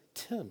says,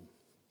 "Tim,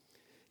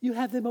 you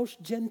have the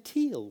most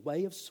genteel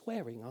way of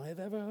swearing I have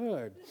ever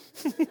heard."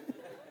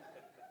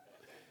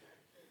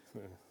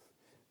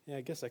 Yeah,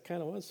 I guess I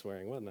kind of was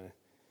swearing, wasn't I?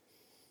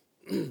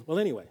 Well,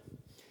 anyway,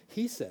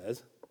 he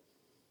says,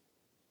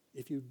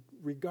 if you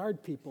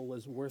regard people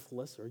as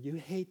worthless or you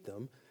hate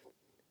them,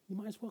 you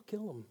might as well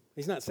kill them.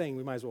 He's not saying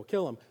we might as well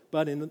kill them,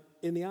 but in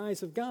the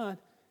eyes of God,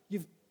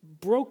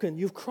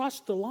 you've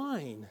crossed the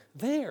line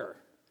there.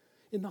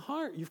 In the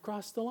heart, you've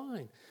crossed the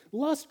line.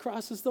 Lust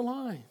crosses the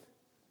line.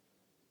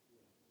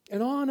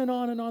 And on and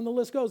on and on the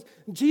list goes.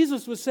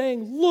 Jesus was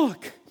saying,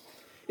 look,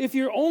 if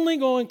you're only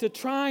going to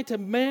try to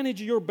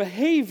manage your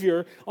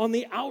behavior on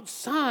the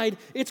outside,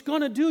 it's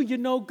going to do you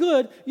no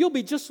good. You'll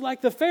be just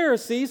like the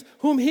Pharisees,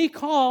 whom he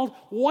called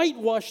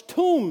whitewashed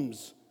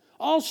tombs.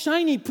 All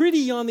shiny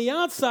pretty on the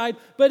outside,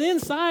 but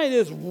inside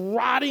is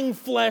rotting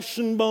flesh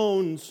and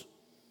bones.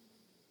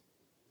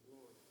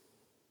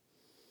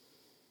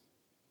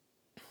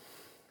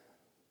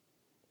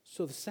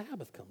 So the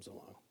Sabbath comes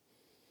along.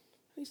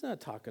 He's not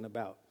talking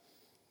about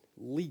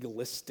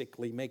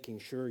legalistically making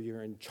sure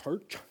you're in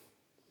church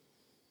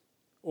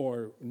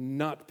or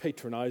not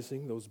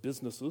patronizing those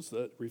businesses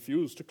that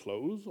refuse to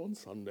close on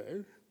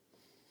Sunday.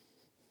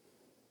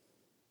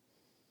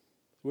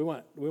 We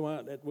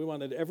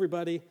wanted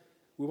everybody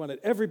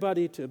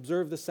to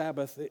observe the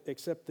Sabbath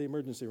except the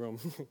emergency room.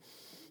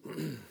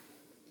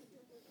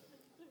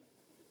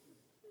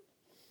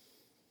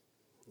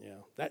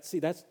 Yeah, that's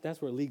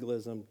where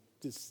legalism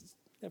just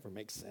never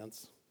makes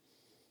sense.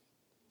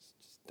 It's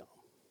just dumb.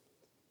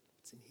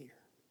 It's in here.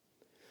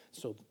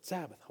 So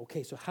Sabbath.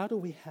 Okay, so how do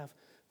we have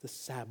the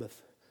Sabbath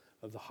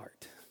of the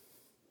heart?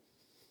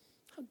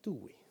 How do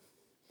we?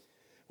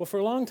 Well,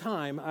 for a long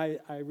time, I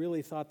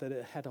really thought that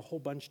it had a whole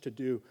bunch to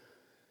do,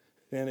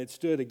 and it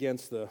stood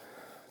against the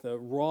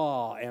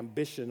raw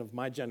ambition of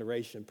my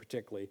generation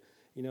particularly.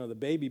 You know, the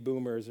baby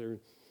boomers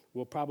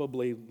will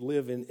probably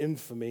live in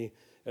infamy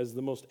as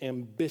the most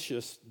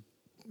ambitious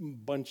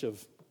bunch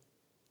of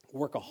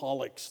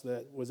workaholics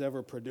that was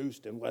ever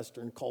produced in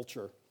Western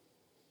culture.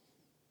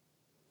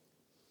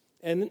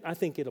 And I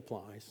think it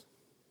applies.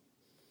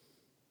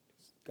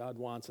 God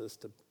wants us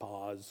to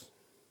pause.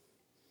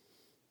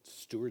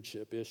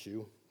 Stewardship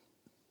issue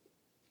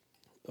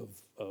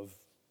of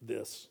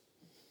this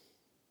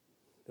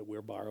that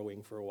we're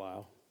borrowing for a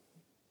while.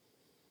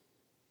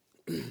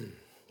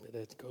 But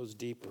it goes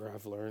deeper,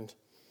 I've learned,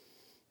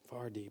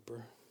 far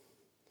deeper.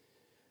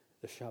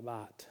 The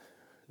Shabbat,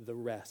 the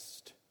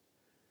rest,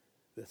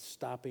 the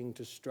stopping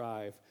to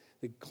strive,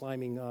 the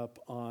climbing up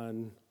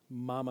on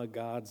Mama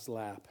God's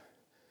lap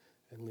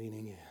and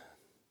leaning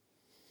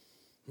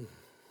in.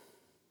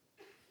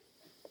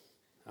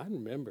 I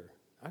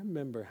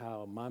remember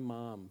how my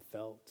mom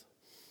felt,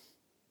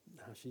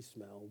 how she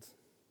smelled,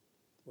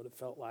 what it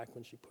felt like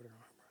when she put her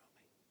arm around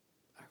me.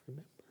 I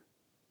remember.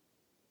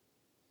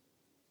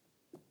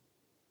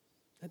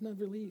 That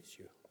never leaves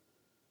you,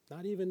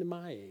 not even in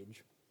my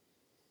age.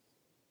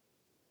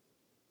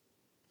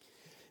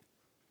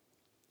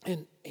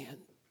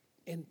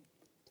 And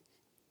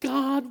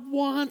God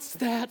wants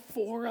that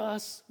for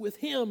us with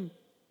Him.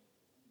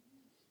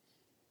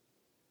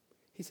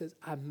 He says,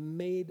 I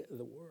made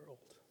the world.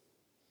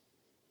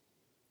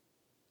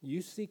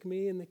 You seek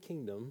me in the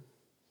kingdom,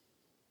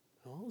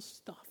 all the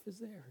stuff is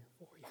there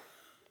for you.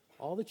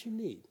 All that you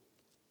need.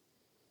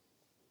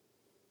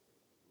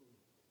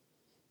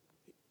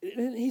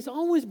 And He's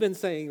always been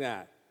saying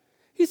that.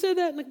 He said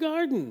that in the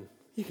garden.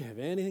 You can have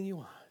anything you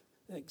want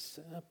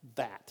except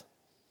that.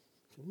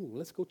 Ooh,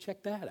 let's go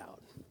check that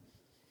out.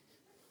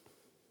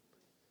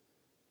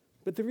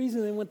 But the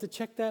reason they went to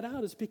check that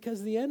out is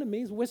because the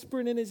enemy is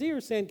whispering in his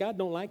ear saying, God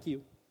don't like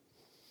you.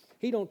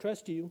 He don't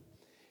trust you.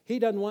 He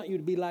doesn't want you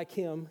to be like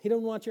him. He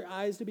doesn't want your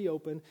eyes to be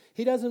open.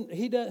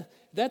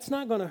 That's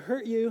not going to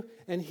hurt you,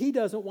 and he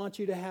doesn't want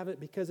you to have it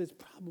because it's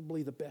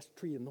probably the best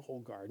tree in the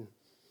whole garden.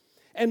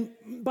 And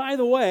by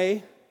the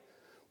way,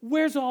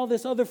 where's all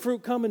this other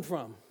fruit coming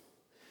from?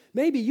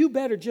 Maybe you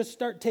better just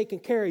start taking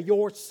care of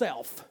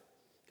yourself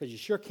because you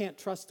sure can't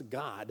trust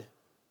God.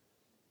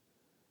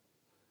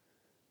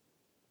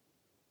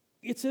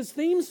 It's his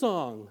theme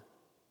song.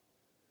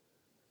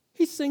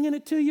 He's singing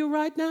it to you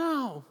right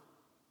now.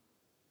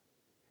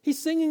 He's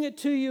singing it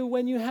to you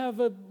when you have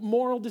a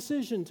moral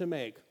decision to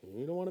make.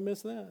 You don't want to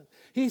miss that.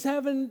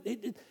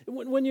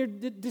 When you're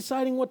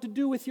deciding what to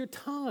do with your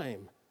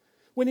time.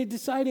 when you're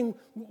deciding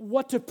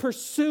what to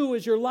pursue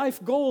as your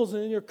life goals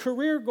and your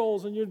career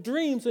goals and your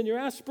dreams and your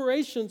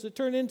aspirations that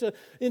turn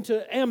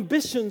into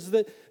ambitions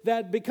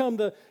that become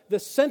the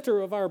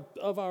center of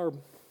our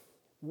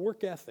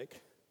work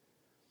ethic.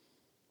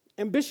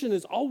 Ambition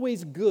is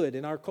always good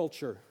in our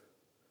culture.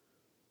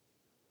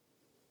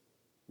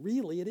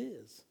 Really, it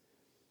is.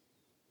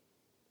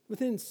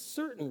 Within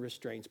certain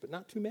restraints, but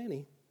not too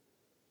many.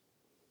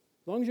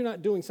 As long as you're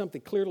not doing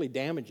something clearly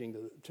damaging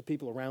to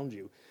people around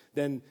you,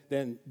 then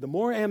the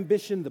more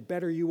ambition, the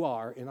better you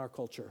are in our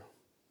culture.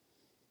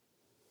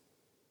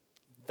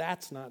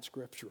 That's not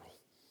scriptural.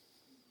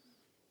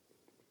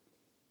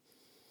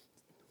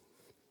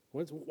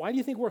 Why do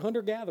you think we're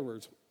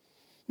hunter-gatherers?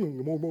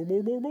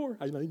 More.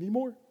 I need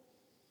more.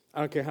 I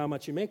don't care how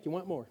much you make, you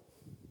want more.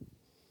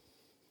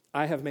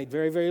 I have made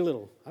very, very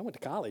little. I went to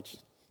college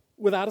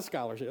without a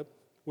scholarship,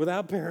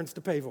 without parents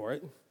to pay for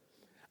it.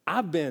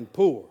 I've been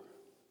poor.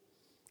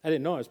 I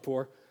didn't know I was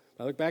poor.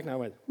 I look back and I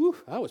went, whew,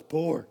 I was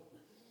poor.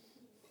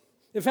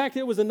 In fact,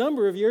 it was a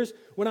number of years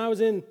when I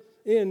was in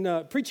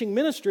preaching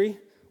ministry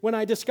when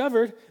I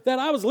discovered that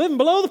I was living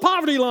below the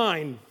poverty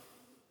line.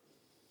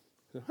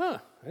 I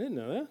didn't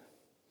know that.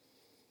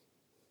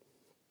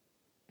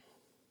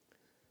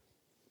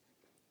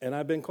 And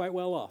I've been quite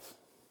well off.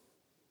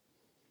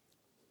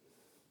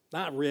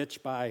 Not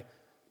rich by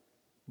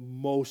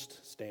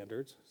most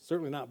standards,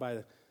 certainly not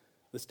by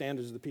the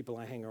standards of the people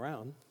I hang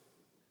around.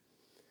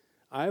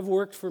 I've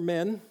worked for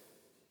men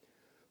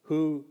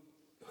who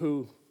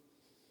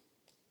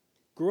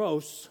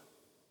gross,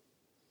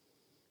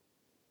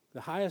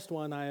 the highest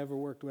one I ever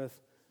worked with,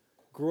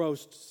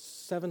 grossed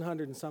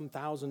 $700 and some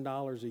thousand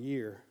a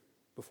year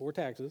before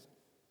taxes.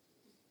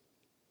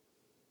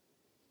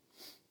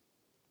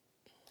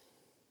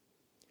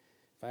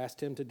 If I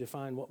asked him to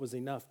define what was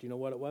enough, do you know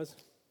what it was?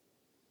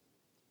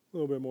 A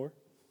little bit more.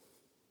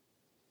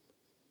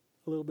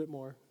 A little bit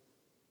more.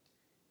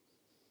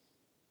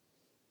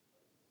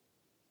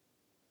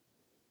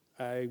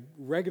 I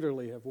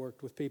regularly have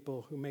worked with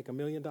people who make $1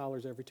 million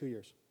every 2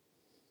 years.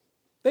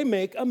 They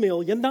make $1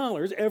 million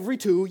every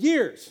 2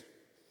 years.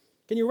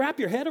 Can you wrap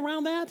your head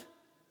around that?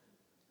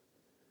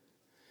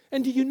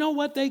 And do you know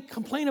what they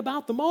complain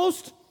about the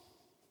most?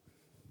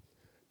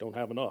 Don't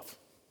have enough.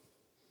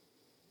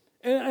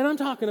 And I'm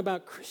talking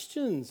about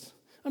Christians.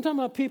 I'm talking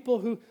about people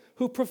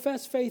who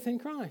profess faith in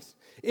Christ.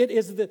 It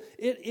is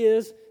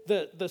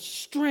the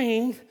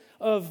strength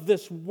of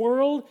this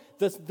world,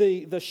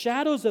 the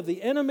shadows of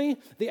the enemy,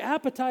 the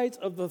appetites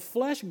of the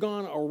flesh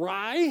gone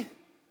awry,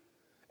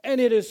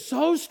 and it is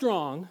so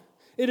strong,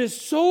 it is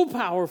so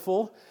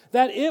powerful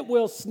that it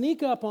will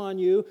sneak up on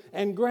you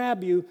and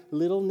grab you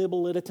little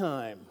nibble at a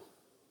time.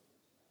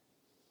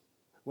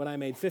 When I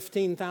made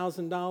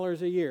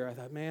 $15,000 a year, I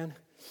thought, man,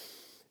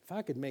 if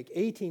I could make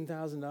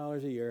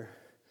 $18,000 a year,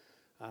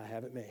 I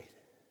have it made.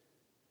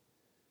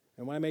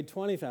 And when I made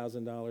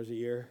 $20,000 a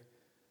year,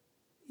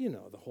 you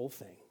know the whole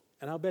thing.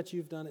 And I'll bet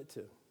you've done it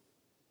too.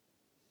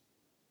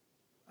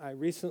 I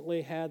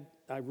recently had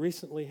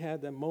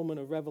that moment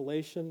of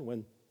revelation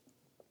when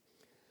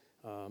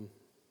there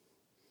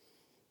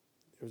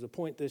was a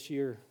point this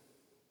year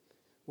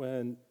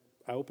when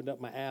I opened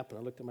up my app and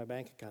I looked at my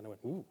bank account and I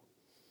went, ooh,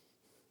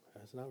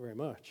 that's not very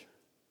much.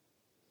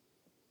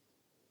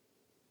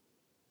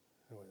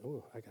 I went,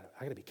 ooh, I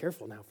got to be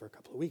careful now for a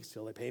couple of weeks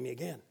till they pay me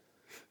again.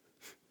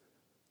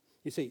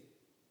 You see,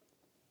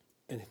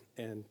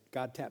 and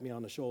God tapped me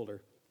on the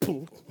shoulder.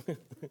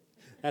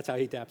 That's how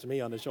he taps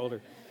me on the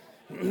shoulder.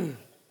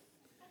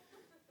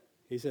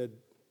 He said,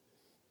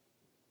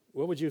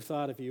 what would you have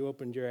thought if you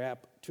opened your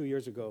app 2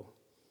 years ago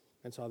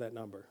and saw that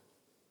number?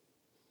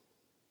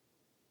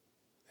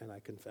 And I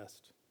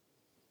confessed.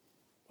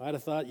 Well, I'd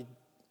have thought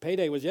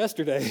payday was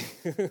yesterday.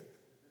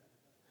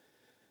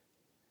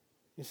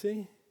 You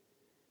see?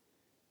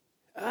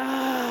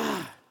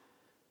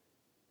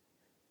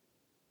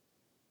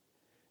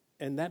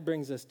 And that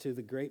brings us to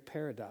the great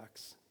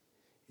paradox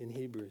in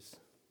Hebrews.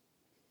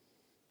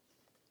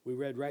 We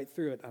read right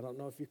through it. I don't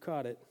know if you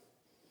caught it.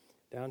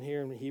 Down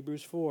here in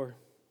Hebrews 4,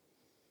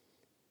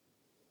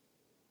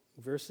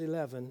 verse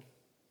 11,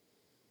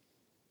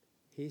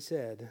 he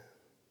said,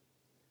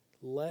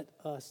 let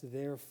us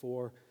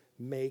therefore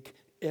make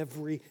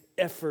every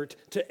effort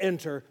to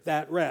enter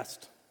that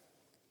rest.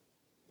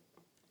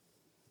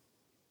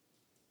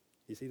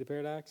 You see the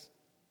paradox?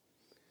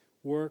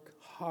 Work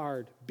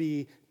hard,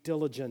 be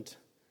diligent.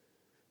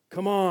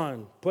 Come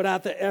on, put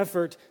out the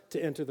effort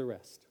to enter the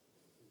rest.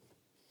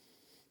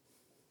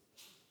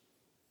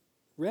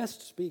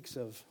 Rest speaks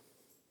of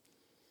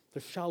the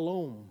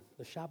shalom,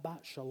 the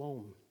Shabbat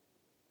shalom.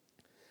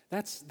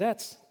 That's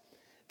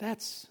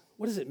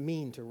what does it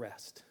mean to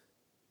rest?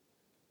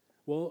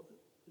 Well,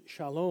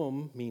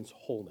 shalom means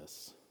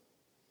wholeness.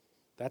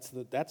 That's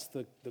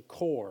the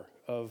core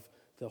of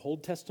the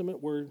Old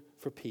Testament word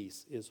for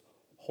peace is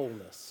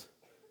wholeness.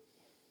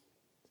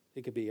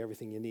 It could be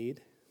everything you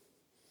need.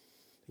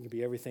 It can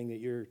be everything that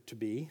you're to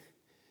be.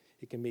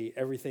 It can be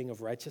everything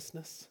of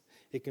righteousness.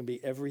 It can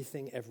be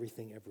everything,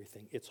 everything,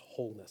 everything. It's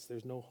wholeness.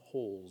 There's no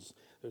holes.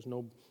 There's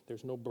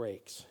no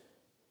breaks.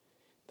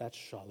 That's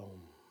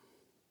shalom.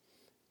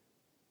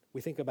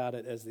 We think about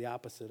it as the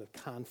opposite of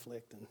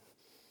conflict,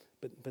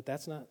 but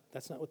that's not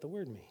what the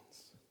word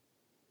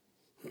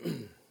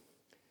means.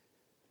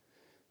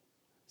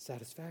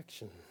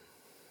 Satisfaction.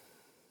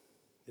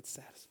 It's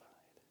satisfied.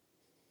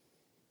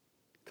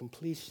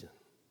 Completion.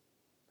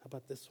 How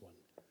about this one?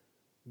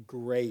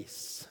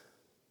 Grace.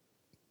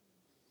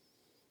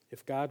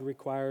 If God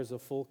requires a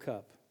full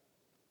cup,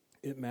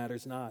 it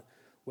matters not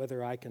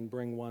whether I can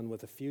bring one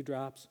with a few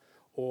drops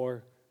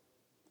or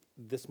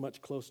this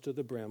much close to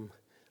the brim.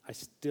 I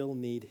still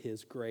need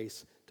His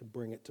grace to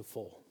bring it to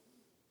full.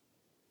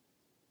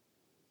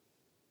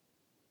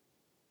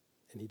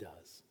 And He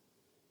does.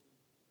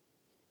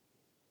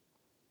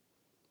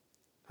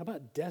 How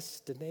about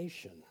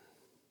destination?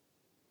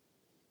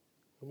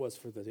 It was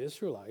for the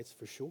Israelites,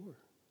 for sure.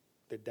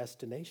 Their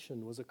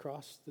destination was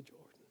across the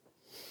Jordan.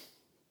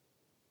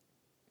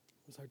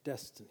 It was our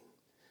destiny.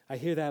 I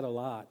hear that a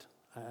lot.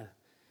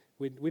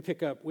 We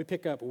pick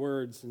up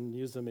words and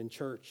use them in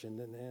church,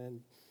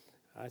 and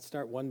I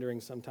start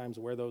wondering sometimes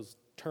where those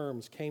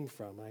terms came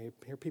from. I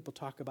hear people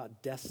talk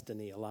about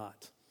destiny a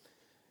lot,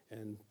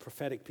 and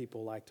prophetic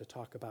people like to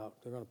talk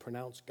about, they're going to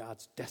pronounce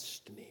God's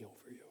destiny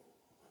over you.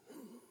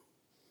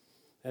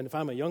 And if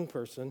I'm a young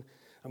person,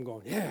 I'm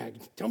going, yeah,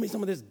 tell me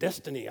some of this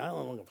destiny. I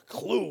don't have a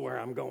clue where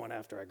I'm going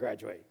after I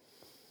graduate.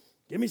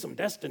 Give me some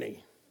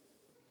destiny.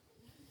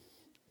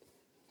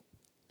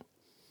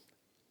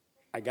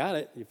 I got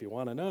it, if you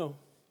want to know.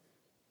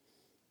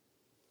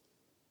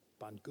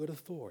 On good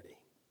authority,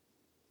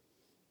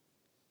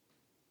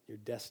 your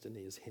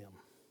destiny is Him.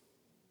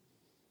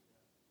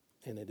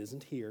 And it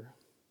isn't here.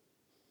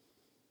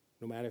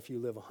 No matter if you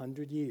live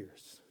 100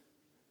 years,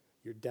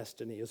 your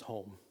destiny is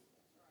home.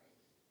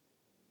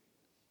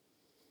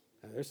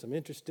 Now, there's some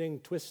interesting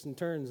twists and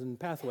turns and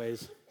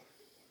pathways,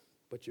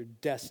 but your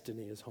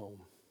destiny is home.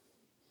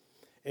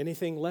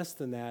 Anything less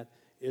than that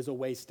is a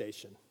way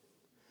station.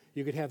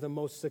 You could have the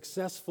most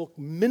successful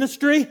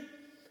ministry,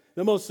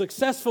 the most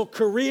successful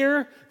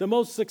career, the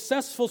most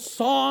successful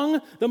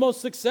song, the most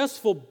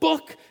successful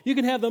book. You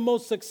can have the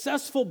most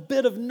successful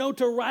bit of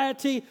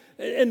notoriety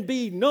and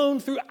be known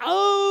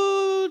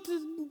throughout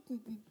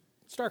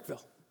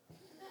Starkville.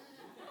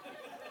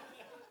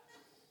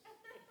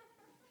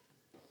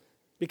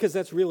 Because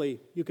that's really,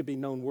 you could be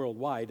known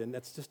worldwide, and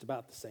that's just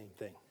about the same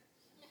thing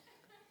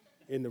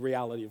in the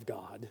reality of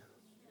God.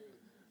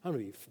 I'm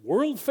going to be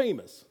world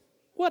famous.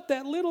 What,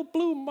 that little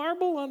blue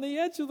marble on the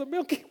edge of the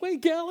Milky Way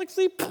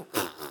galaxy?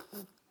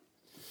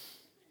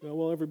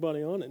 Well,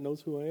 everybody on it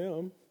knows who I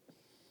am.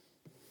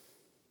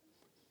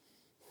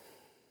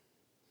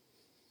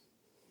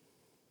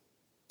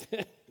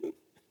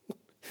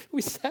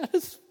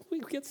 We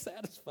get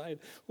satisfied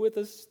with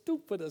the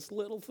stupidest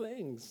little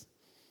things.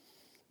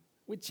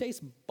 We chase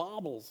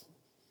baubles.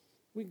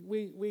 We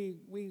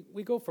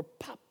go for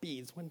pop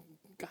beads when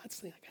God's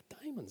saying, I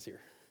got diamonds here.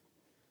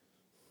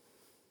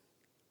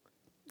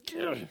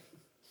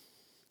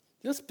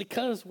 Just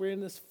because we're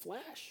in this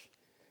flesh,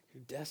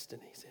 your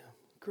destiny's Him.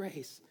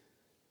 Grace.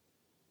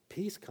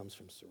 Peace comes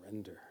from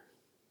surrender.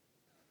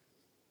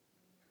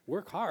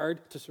 Work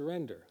hard to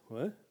surrender.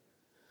 What?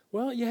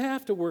 Well, you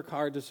have to work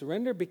hard to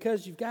surrender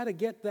because you've got to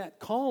get that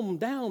calm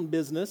down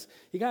business.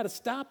 You got to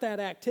stop that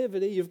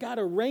activity. You've got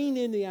to rein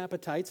in the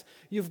appetites.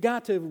 You've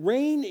got to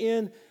rein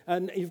in,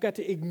 and you've got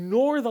to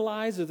ignore the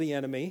lies of the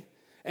enemy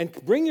and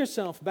bring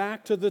yourself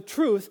back to the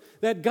truth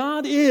that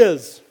God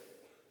is.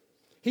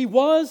 He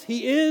was,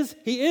 He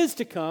is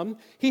to come.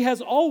 He has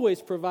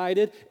always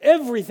provided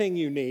everything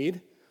you need.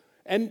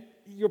 And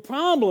your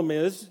problem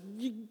is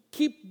you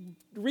keep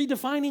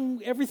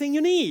redefining everything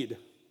you need.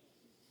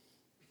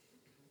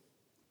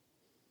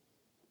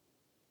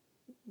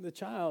 The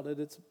child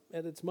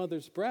at its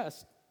mother's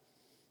breast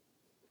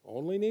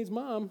only needs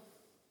mom.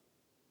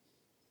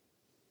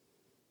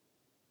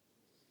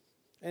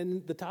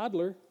 And the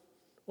toddler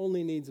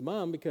only needs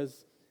mom because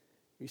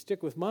if you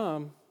stick with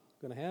mom,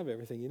 you're going to have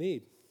everything you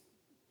need.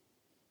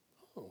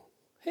 Oh,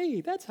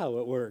 hey, that's how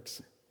it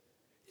works.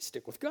 You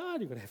stick with God,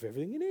 you're going to have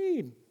everything you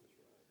need.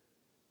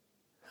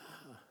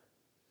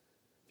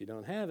 If you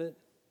don't have it,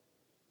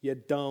 you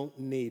don't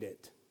need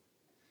it.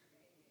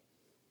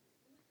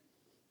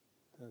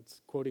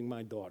 That's quoting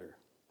my daughter.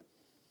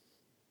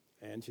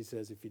 And she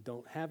says, if you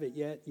don't have it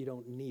yet, you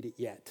don't need it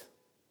yet.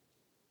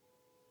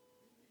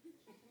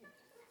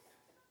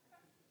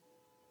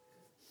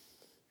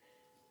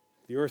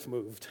 The earth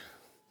moved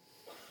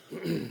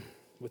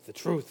with the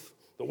truth,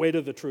 the weight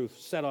of the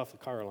truth, set off the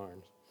car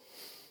alarms.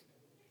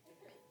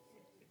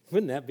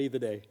 Wouldn't that be the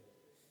day?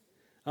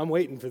 I'm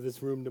waiting for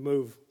this room to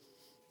move.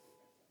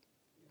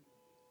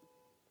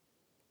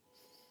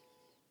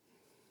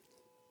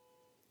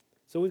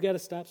 So we've got to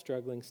stop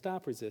struggling,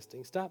 stop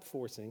resisting, stop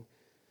forcing.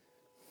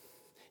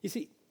 You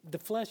see, the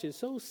flesh is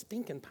so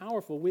stinking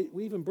powerful, we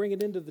even bring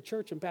it into the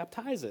church and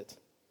baptize it.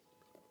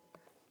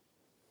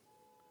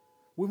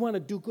 We want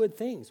to do good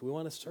things. We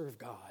want to serve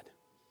God.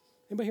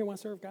 Anybody here want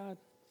to serve God?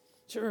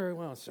 Sure,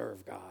 well,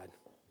 serve God.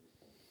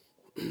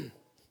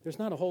 There's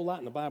not a whole lot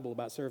in the Bible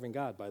about serving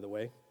God, by the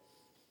way.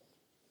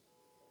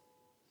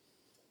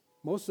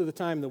 Most of the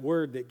time, the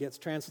word that gets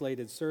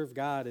translated serve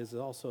God is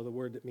also the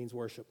word that means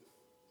worship.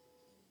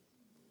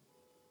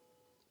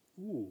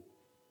 Ooh,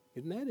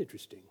 isn't that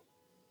interesting?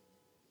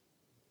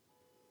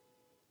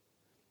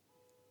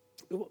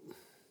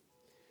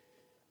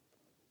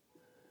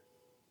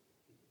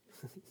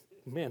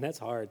 Man, that's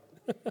hard.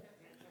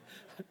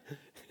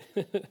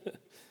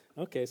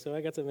 Okay, so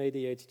I got some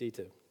ADHD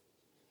too.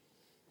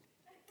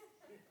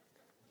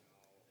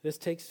 This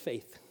takes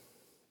faith.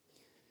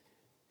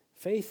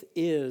 Faith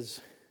is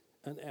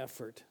an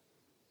effort.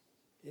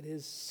 It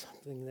is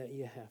something that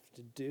you have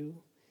to do,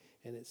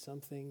 and it's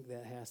something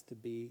that has to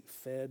be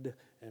fed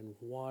and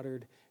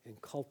watered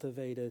and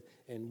cultivated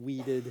and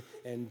weeded,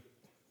 and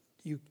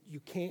you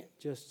can't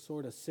just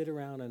sort of sit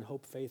around and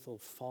hope faith will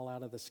fall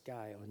out of the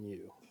sky on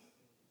you.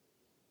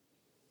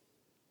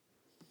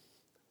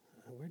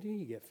 Where do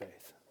you get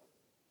faith?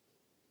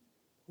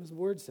 What does the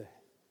word say?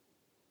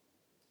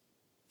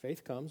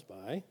 Faith comes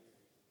by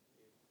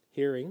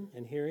hearing,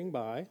 and hearing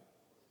by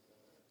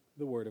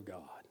the word of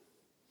God.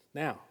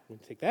 Now, when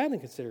you take that into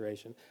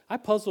consideration, I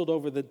puzzled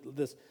over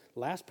this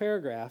last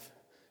paragraph,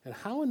 and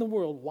how in the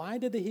world, why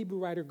did the Hebrew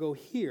writer go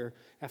here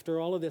after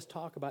all of this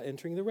talk about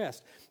entering the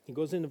rest? He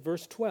goes into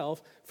verse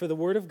 12, for the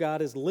word of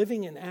God is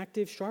living and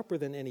active, sharper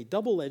than any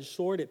double-edged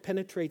sword. It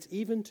penetrates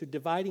even to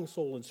dividing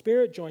soul and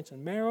spirit, joints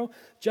and marrow,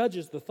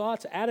 judges the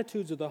thoughts,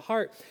 attitudes of the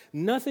heart.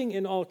 Nothing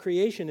in all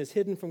creation is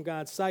hidden from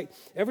God's sight.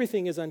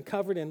 Everything is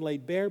uncovered and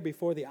laid bare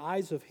before the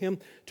eyes of him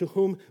to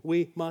whom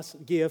we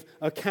must give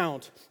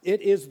account.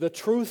 It is the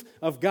truth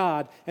of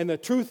God, and the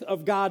truth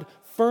of God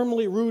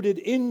firmly rooted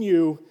in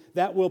you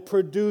that will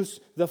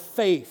produce the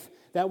faith,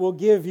 that will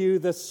give you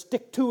the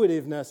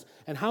stick-to-itiveness.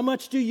 And how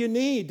much do you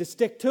need to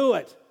stick to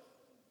it?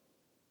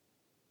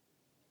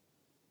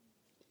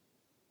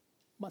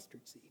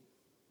 Mustard seed.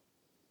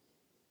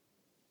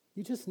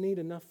 You just need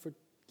enough to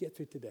get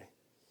through today.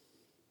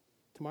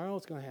 Tomorrow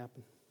it's going to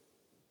happen.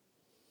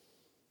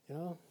 You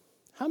know?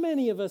 How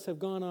many of us have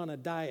gone on a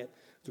diet?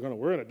 We're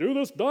going to do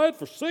this diet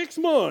for 6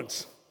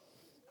 months.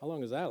 How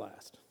long does that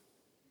last?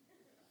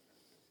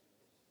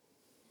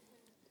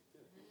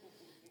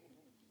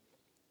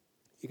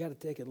 You got to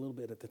take it a little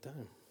bit at a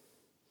time.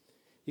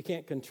 You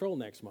can't control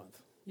next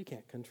month. You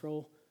can't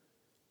control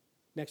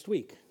next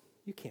week.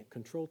 You can't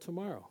control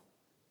tomorrow.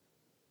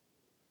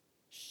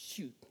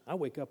 Shoot, I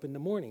wake up in the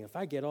morning. If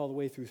I get all the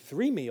way through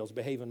 3 meals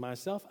behaving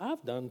myself,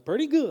 I've done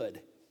pretty good.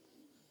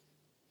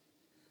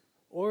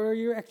 Or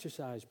your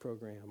exercise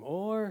program,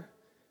 or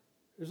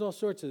there's all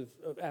sorts of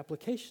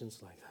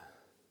applications like that.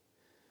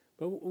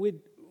 But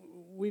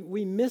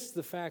we miss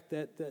the fact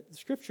that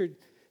Scripture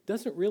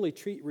doesn't really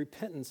treat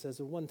repentance as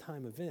a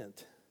one-time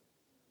event.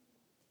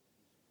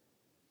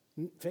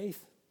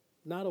 Faith,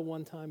 not a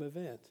one-time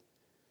event.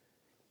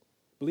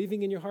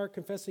 Believing in your heart,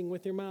 confessing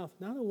with your mouth,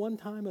 not a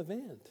one-time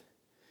event.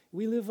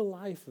 We live a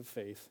life of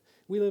faith.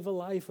 We live a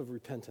life of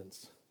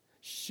repentance.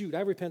 Shoot,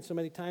 I repent so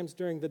many times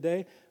during the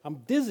day, I'm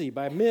dizzy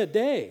by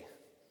midday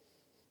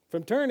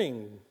from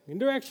turning in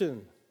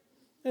direction.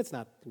 It's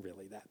not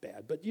really that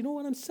bad, but you know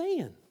what I'm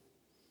saying.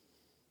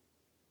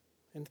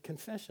 And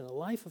confession, a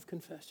life of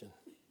confession.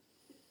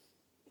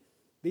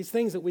 These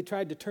things that we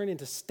tried to turn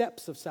into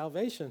steps of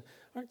salvation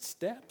aren't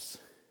steps.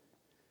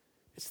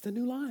 It's the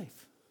new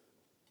life.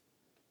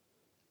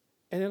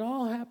 And it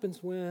all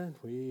happens when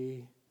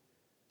we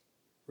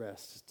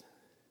rest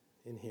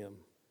in him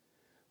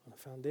on the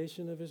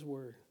foundation of his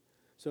word.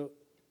 So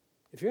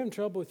if you're having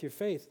trouble with your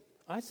faith,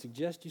 I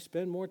suggest you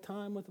spend more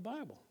time with the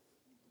Bible.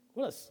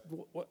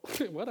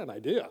 What an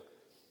idea.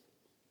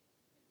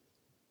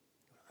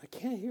 I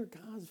can't hear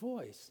God's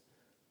voice.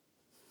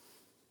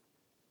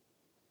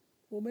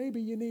 Well,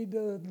 maybe you need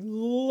to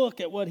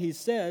look at what he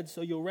said so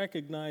you'll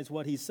recognize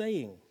what he's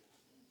saying.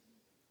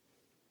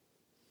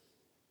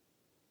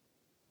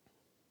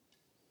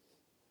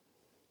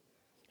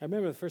 I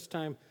remember the first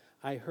time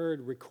I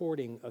heard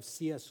recording of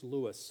C.S.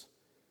 Lewis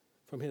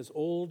from his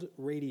old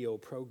radio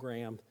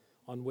program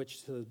on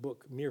which the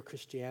book Mere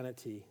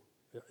Christianity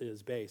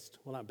is based.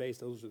 Well, not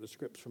based, those are the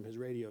scripts from his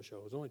radio show.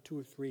 There's only 2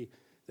 or 3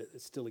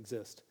 that still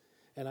exist.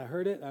 And I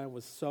heard it, and I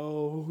was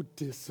so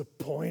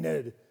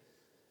disappointed.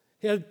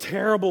 He had a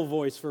terrible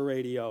voice for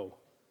radio.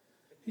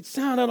 It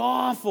sounded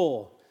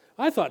awful.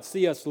 I thought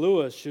C.S.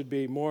 Lewis should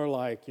be more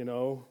like,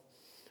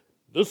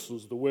 this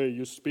is the way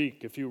you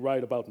speak if you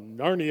write about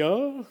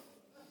Narnia.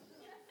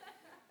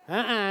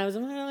 It was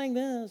like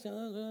this.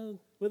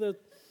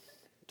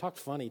 Talked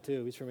funny,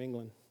 too. He's from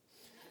England.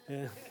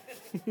 Yeah.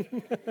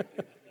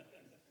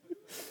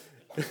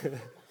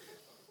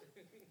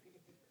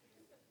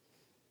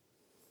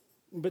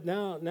 But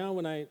now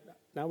when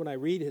I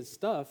read his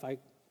stuff, I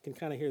can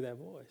kind of hear that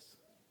voice.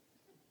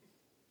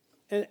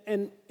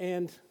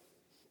 And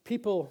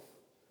people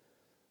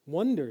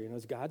wonder,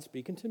 is God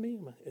speaking to me?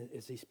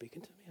 Is he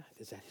speaking to me?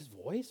 Is that his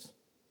voice?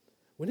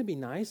 Wouldn't it be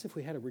nice if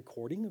we had a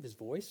recording of his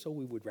voice so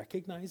we would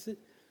recognize it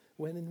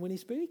when he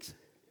speaks?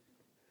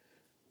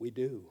 We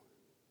do.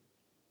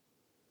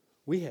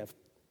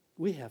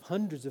 We have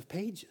hundreds of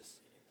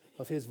pages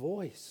of his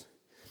voice.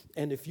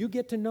 And if you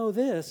get to know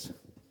this,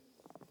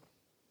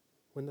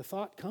 when the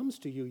thought comes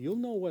to you, you'll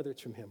know whether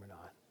it's from him or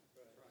not.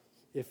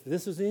 If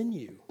this is in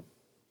you.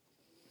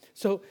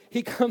 So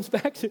he comes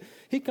back to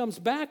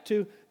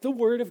the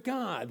Word of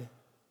God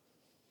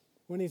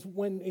when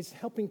he's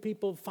helping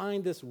people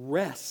find this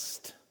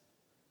rest.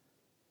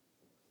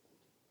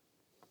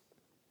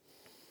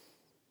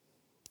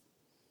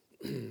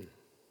 You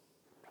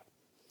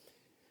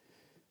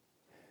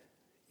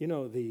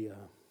know, the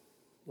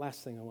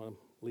last thing I want to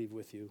leave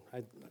with you,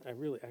 I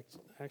really,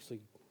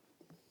 actually,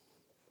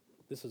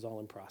 this is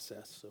all in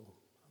process, so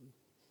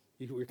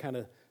you're kind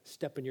of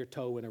stepping your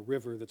toe in a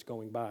river that's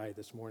going by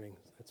this morning.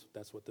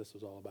 That's what this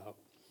is all about.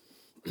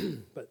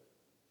 But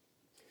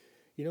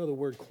you know the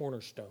word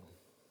cornerstone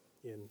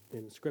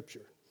in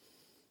Scripture.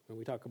 When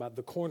we talk about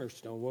the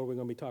cornerstone, what are we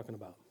going to be talking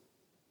about?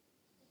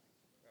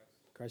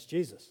 Christ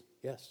Jesus.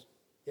 Yes.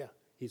 Yeah.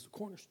 He's the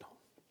cornerstone.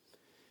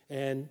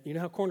 And you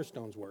know how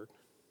cornerstones work?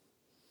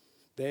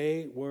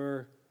 They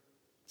were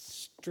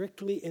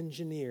strictly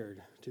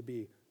engineered to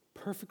be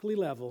perfectly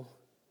level,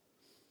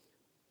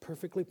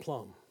 perfectly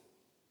plumb.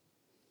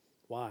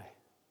 Why?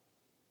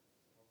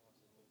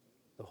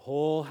 The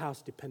whole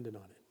house depended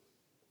on it.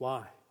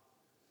 Why?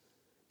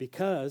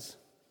 Because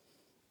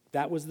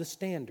that was the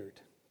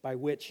standard by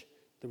which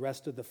the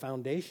rest of the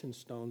foundation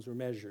stones were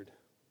measured.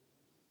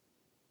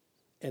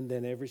 And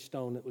then every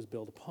stone that was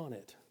built upon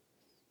it.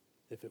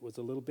 If it was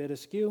a little bit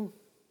askew,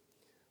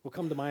 well,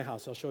 come to my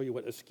house. I'll show you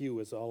what askew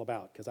is all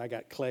about, because I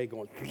got clay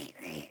going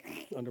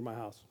under my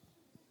house.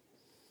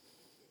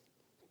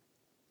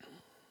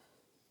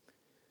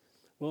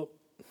 Well,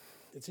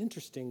 it's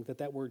interesting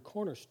that word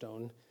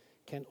cornerstone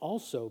can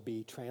also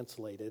be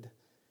translated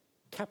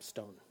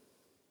capstone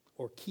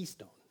or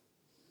keystone.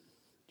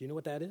 Do you know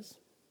what that is?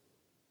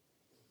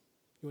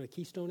 You know what a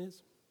keystone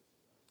is?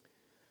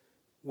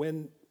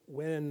 When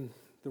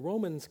the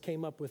Romans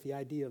came up with the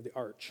idea of the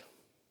arch,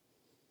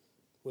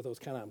 with those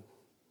kind of,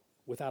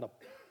 without a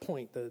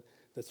point, the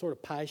sort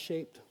of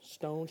pie-shaped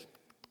stones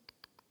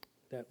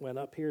that went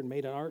up here and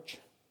made an arch,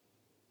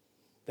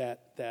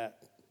 that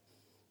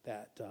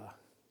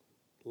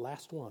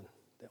last one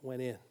that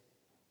went in,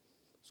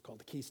 it's called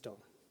the keystone.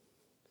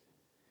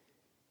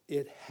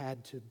 It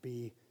had to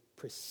be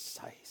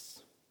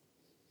precise.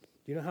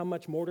 Do you know how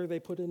much mortar they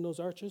put in those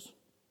arches?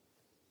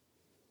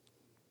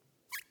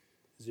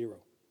 0.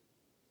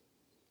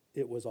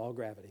 It was all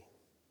gravity.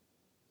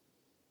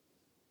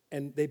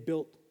 And they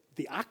built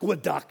the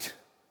aqueduct,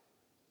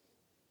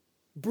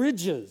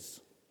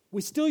 bridges.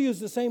 We still use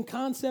the same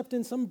concept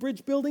in some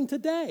bridge building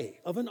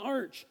today of an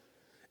arch.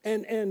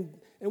 And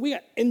we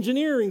got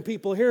engineering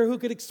people here who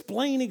could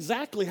explain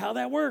exactly how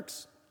that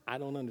works. I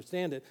don't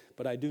understand it,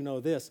 but I do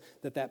know this,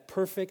 that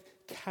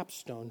perfect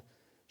capstone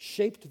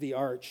shaped the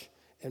arch,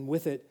 and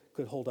with it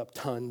could hold up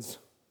tons.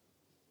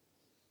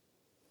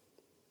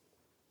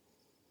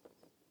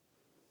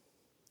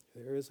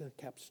 There is a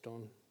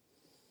capstone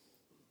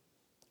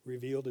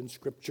revealed in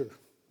Scripture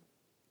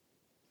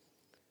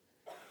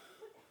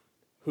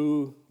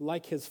who,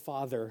 like his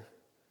father,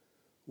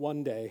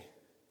 one day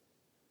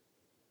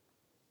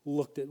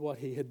looked at what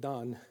he had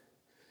done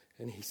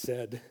and he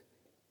said,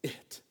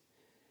 "It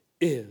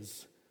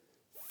is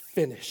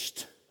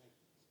finished."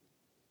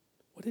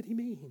 What did he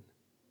mean?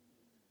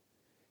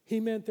 He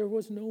meant there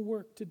was no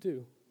work to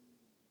do.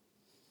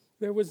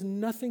 There was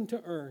nothing to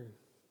earn.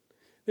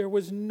 There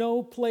was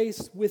no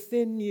place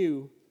within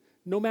you,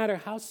 no matter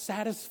how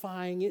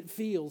satisfying it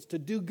feels to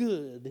do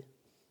good.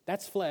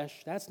 That's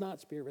flesh, that's not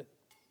spirit.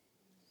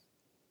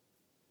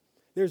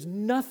 There's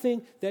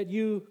nothing that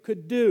you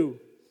could do.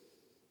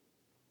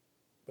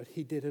 But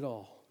he did it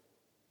all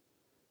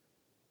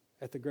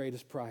at the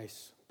greatest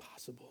price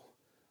possible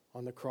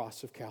on the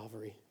cross of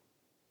Calvary.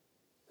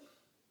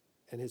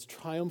 And his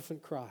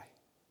triumphant cry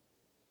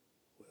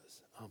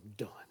was, "I'm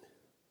done.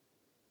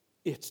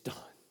 It's done.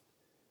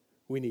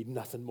 We need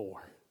nothing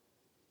more."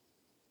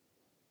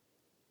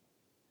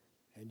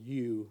 And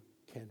you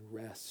can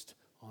rest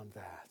on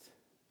that.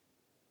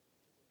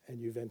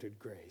 And you've entered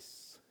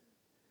grace.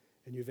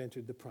 And you've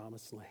entered the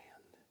promised land.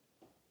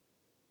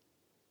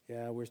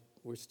 Yeah,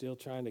 we're still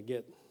trying to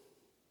get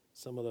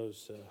some of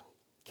those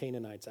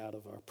Canaanites out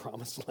of our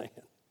promised land.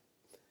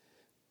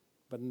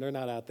 But they're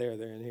not out there,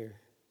 they're in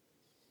here.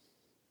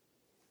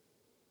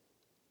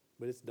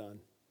 But it's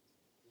done.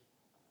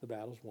 The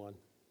battle's won.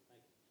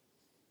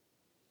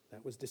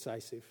 That was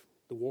decisive.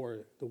 The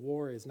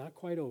war is not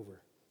quite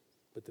over,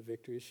 but the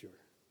victory is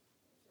sure.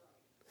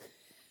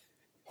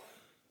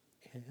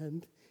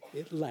 And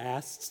it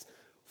lasts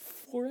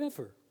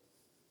forever.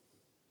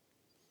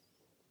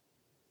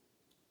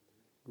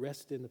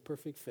 Rest in the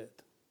perfect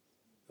fit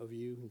of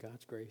you and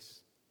God's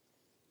grace,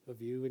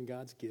 of you and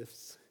God's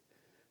gifts,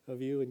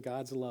 of you and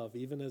God's love,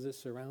 even as it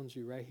surrounds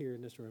you right here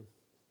in this room.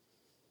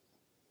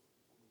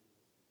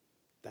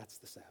 That's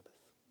the Sabbath.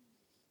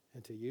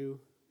 And to you,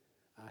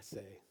 I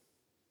say,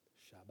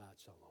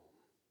 Shabbat Shalom.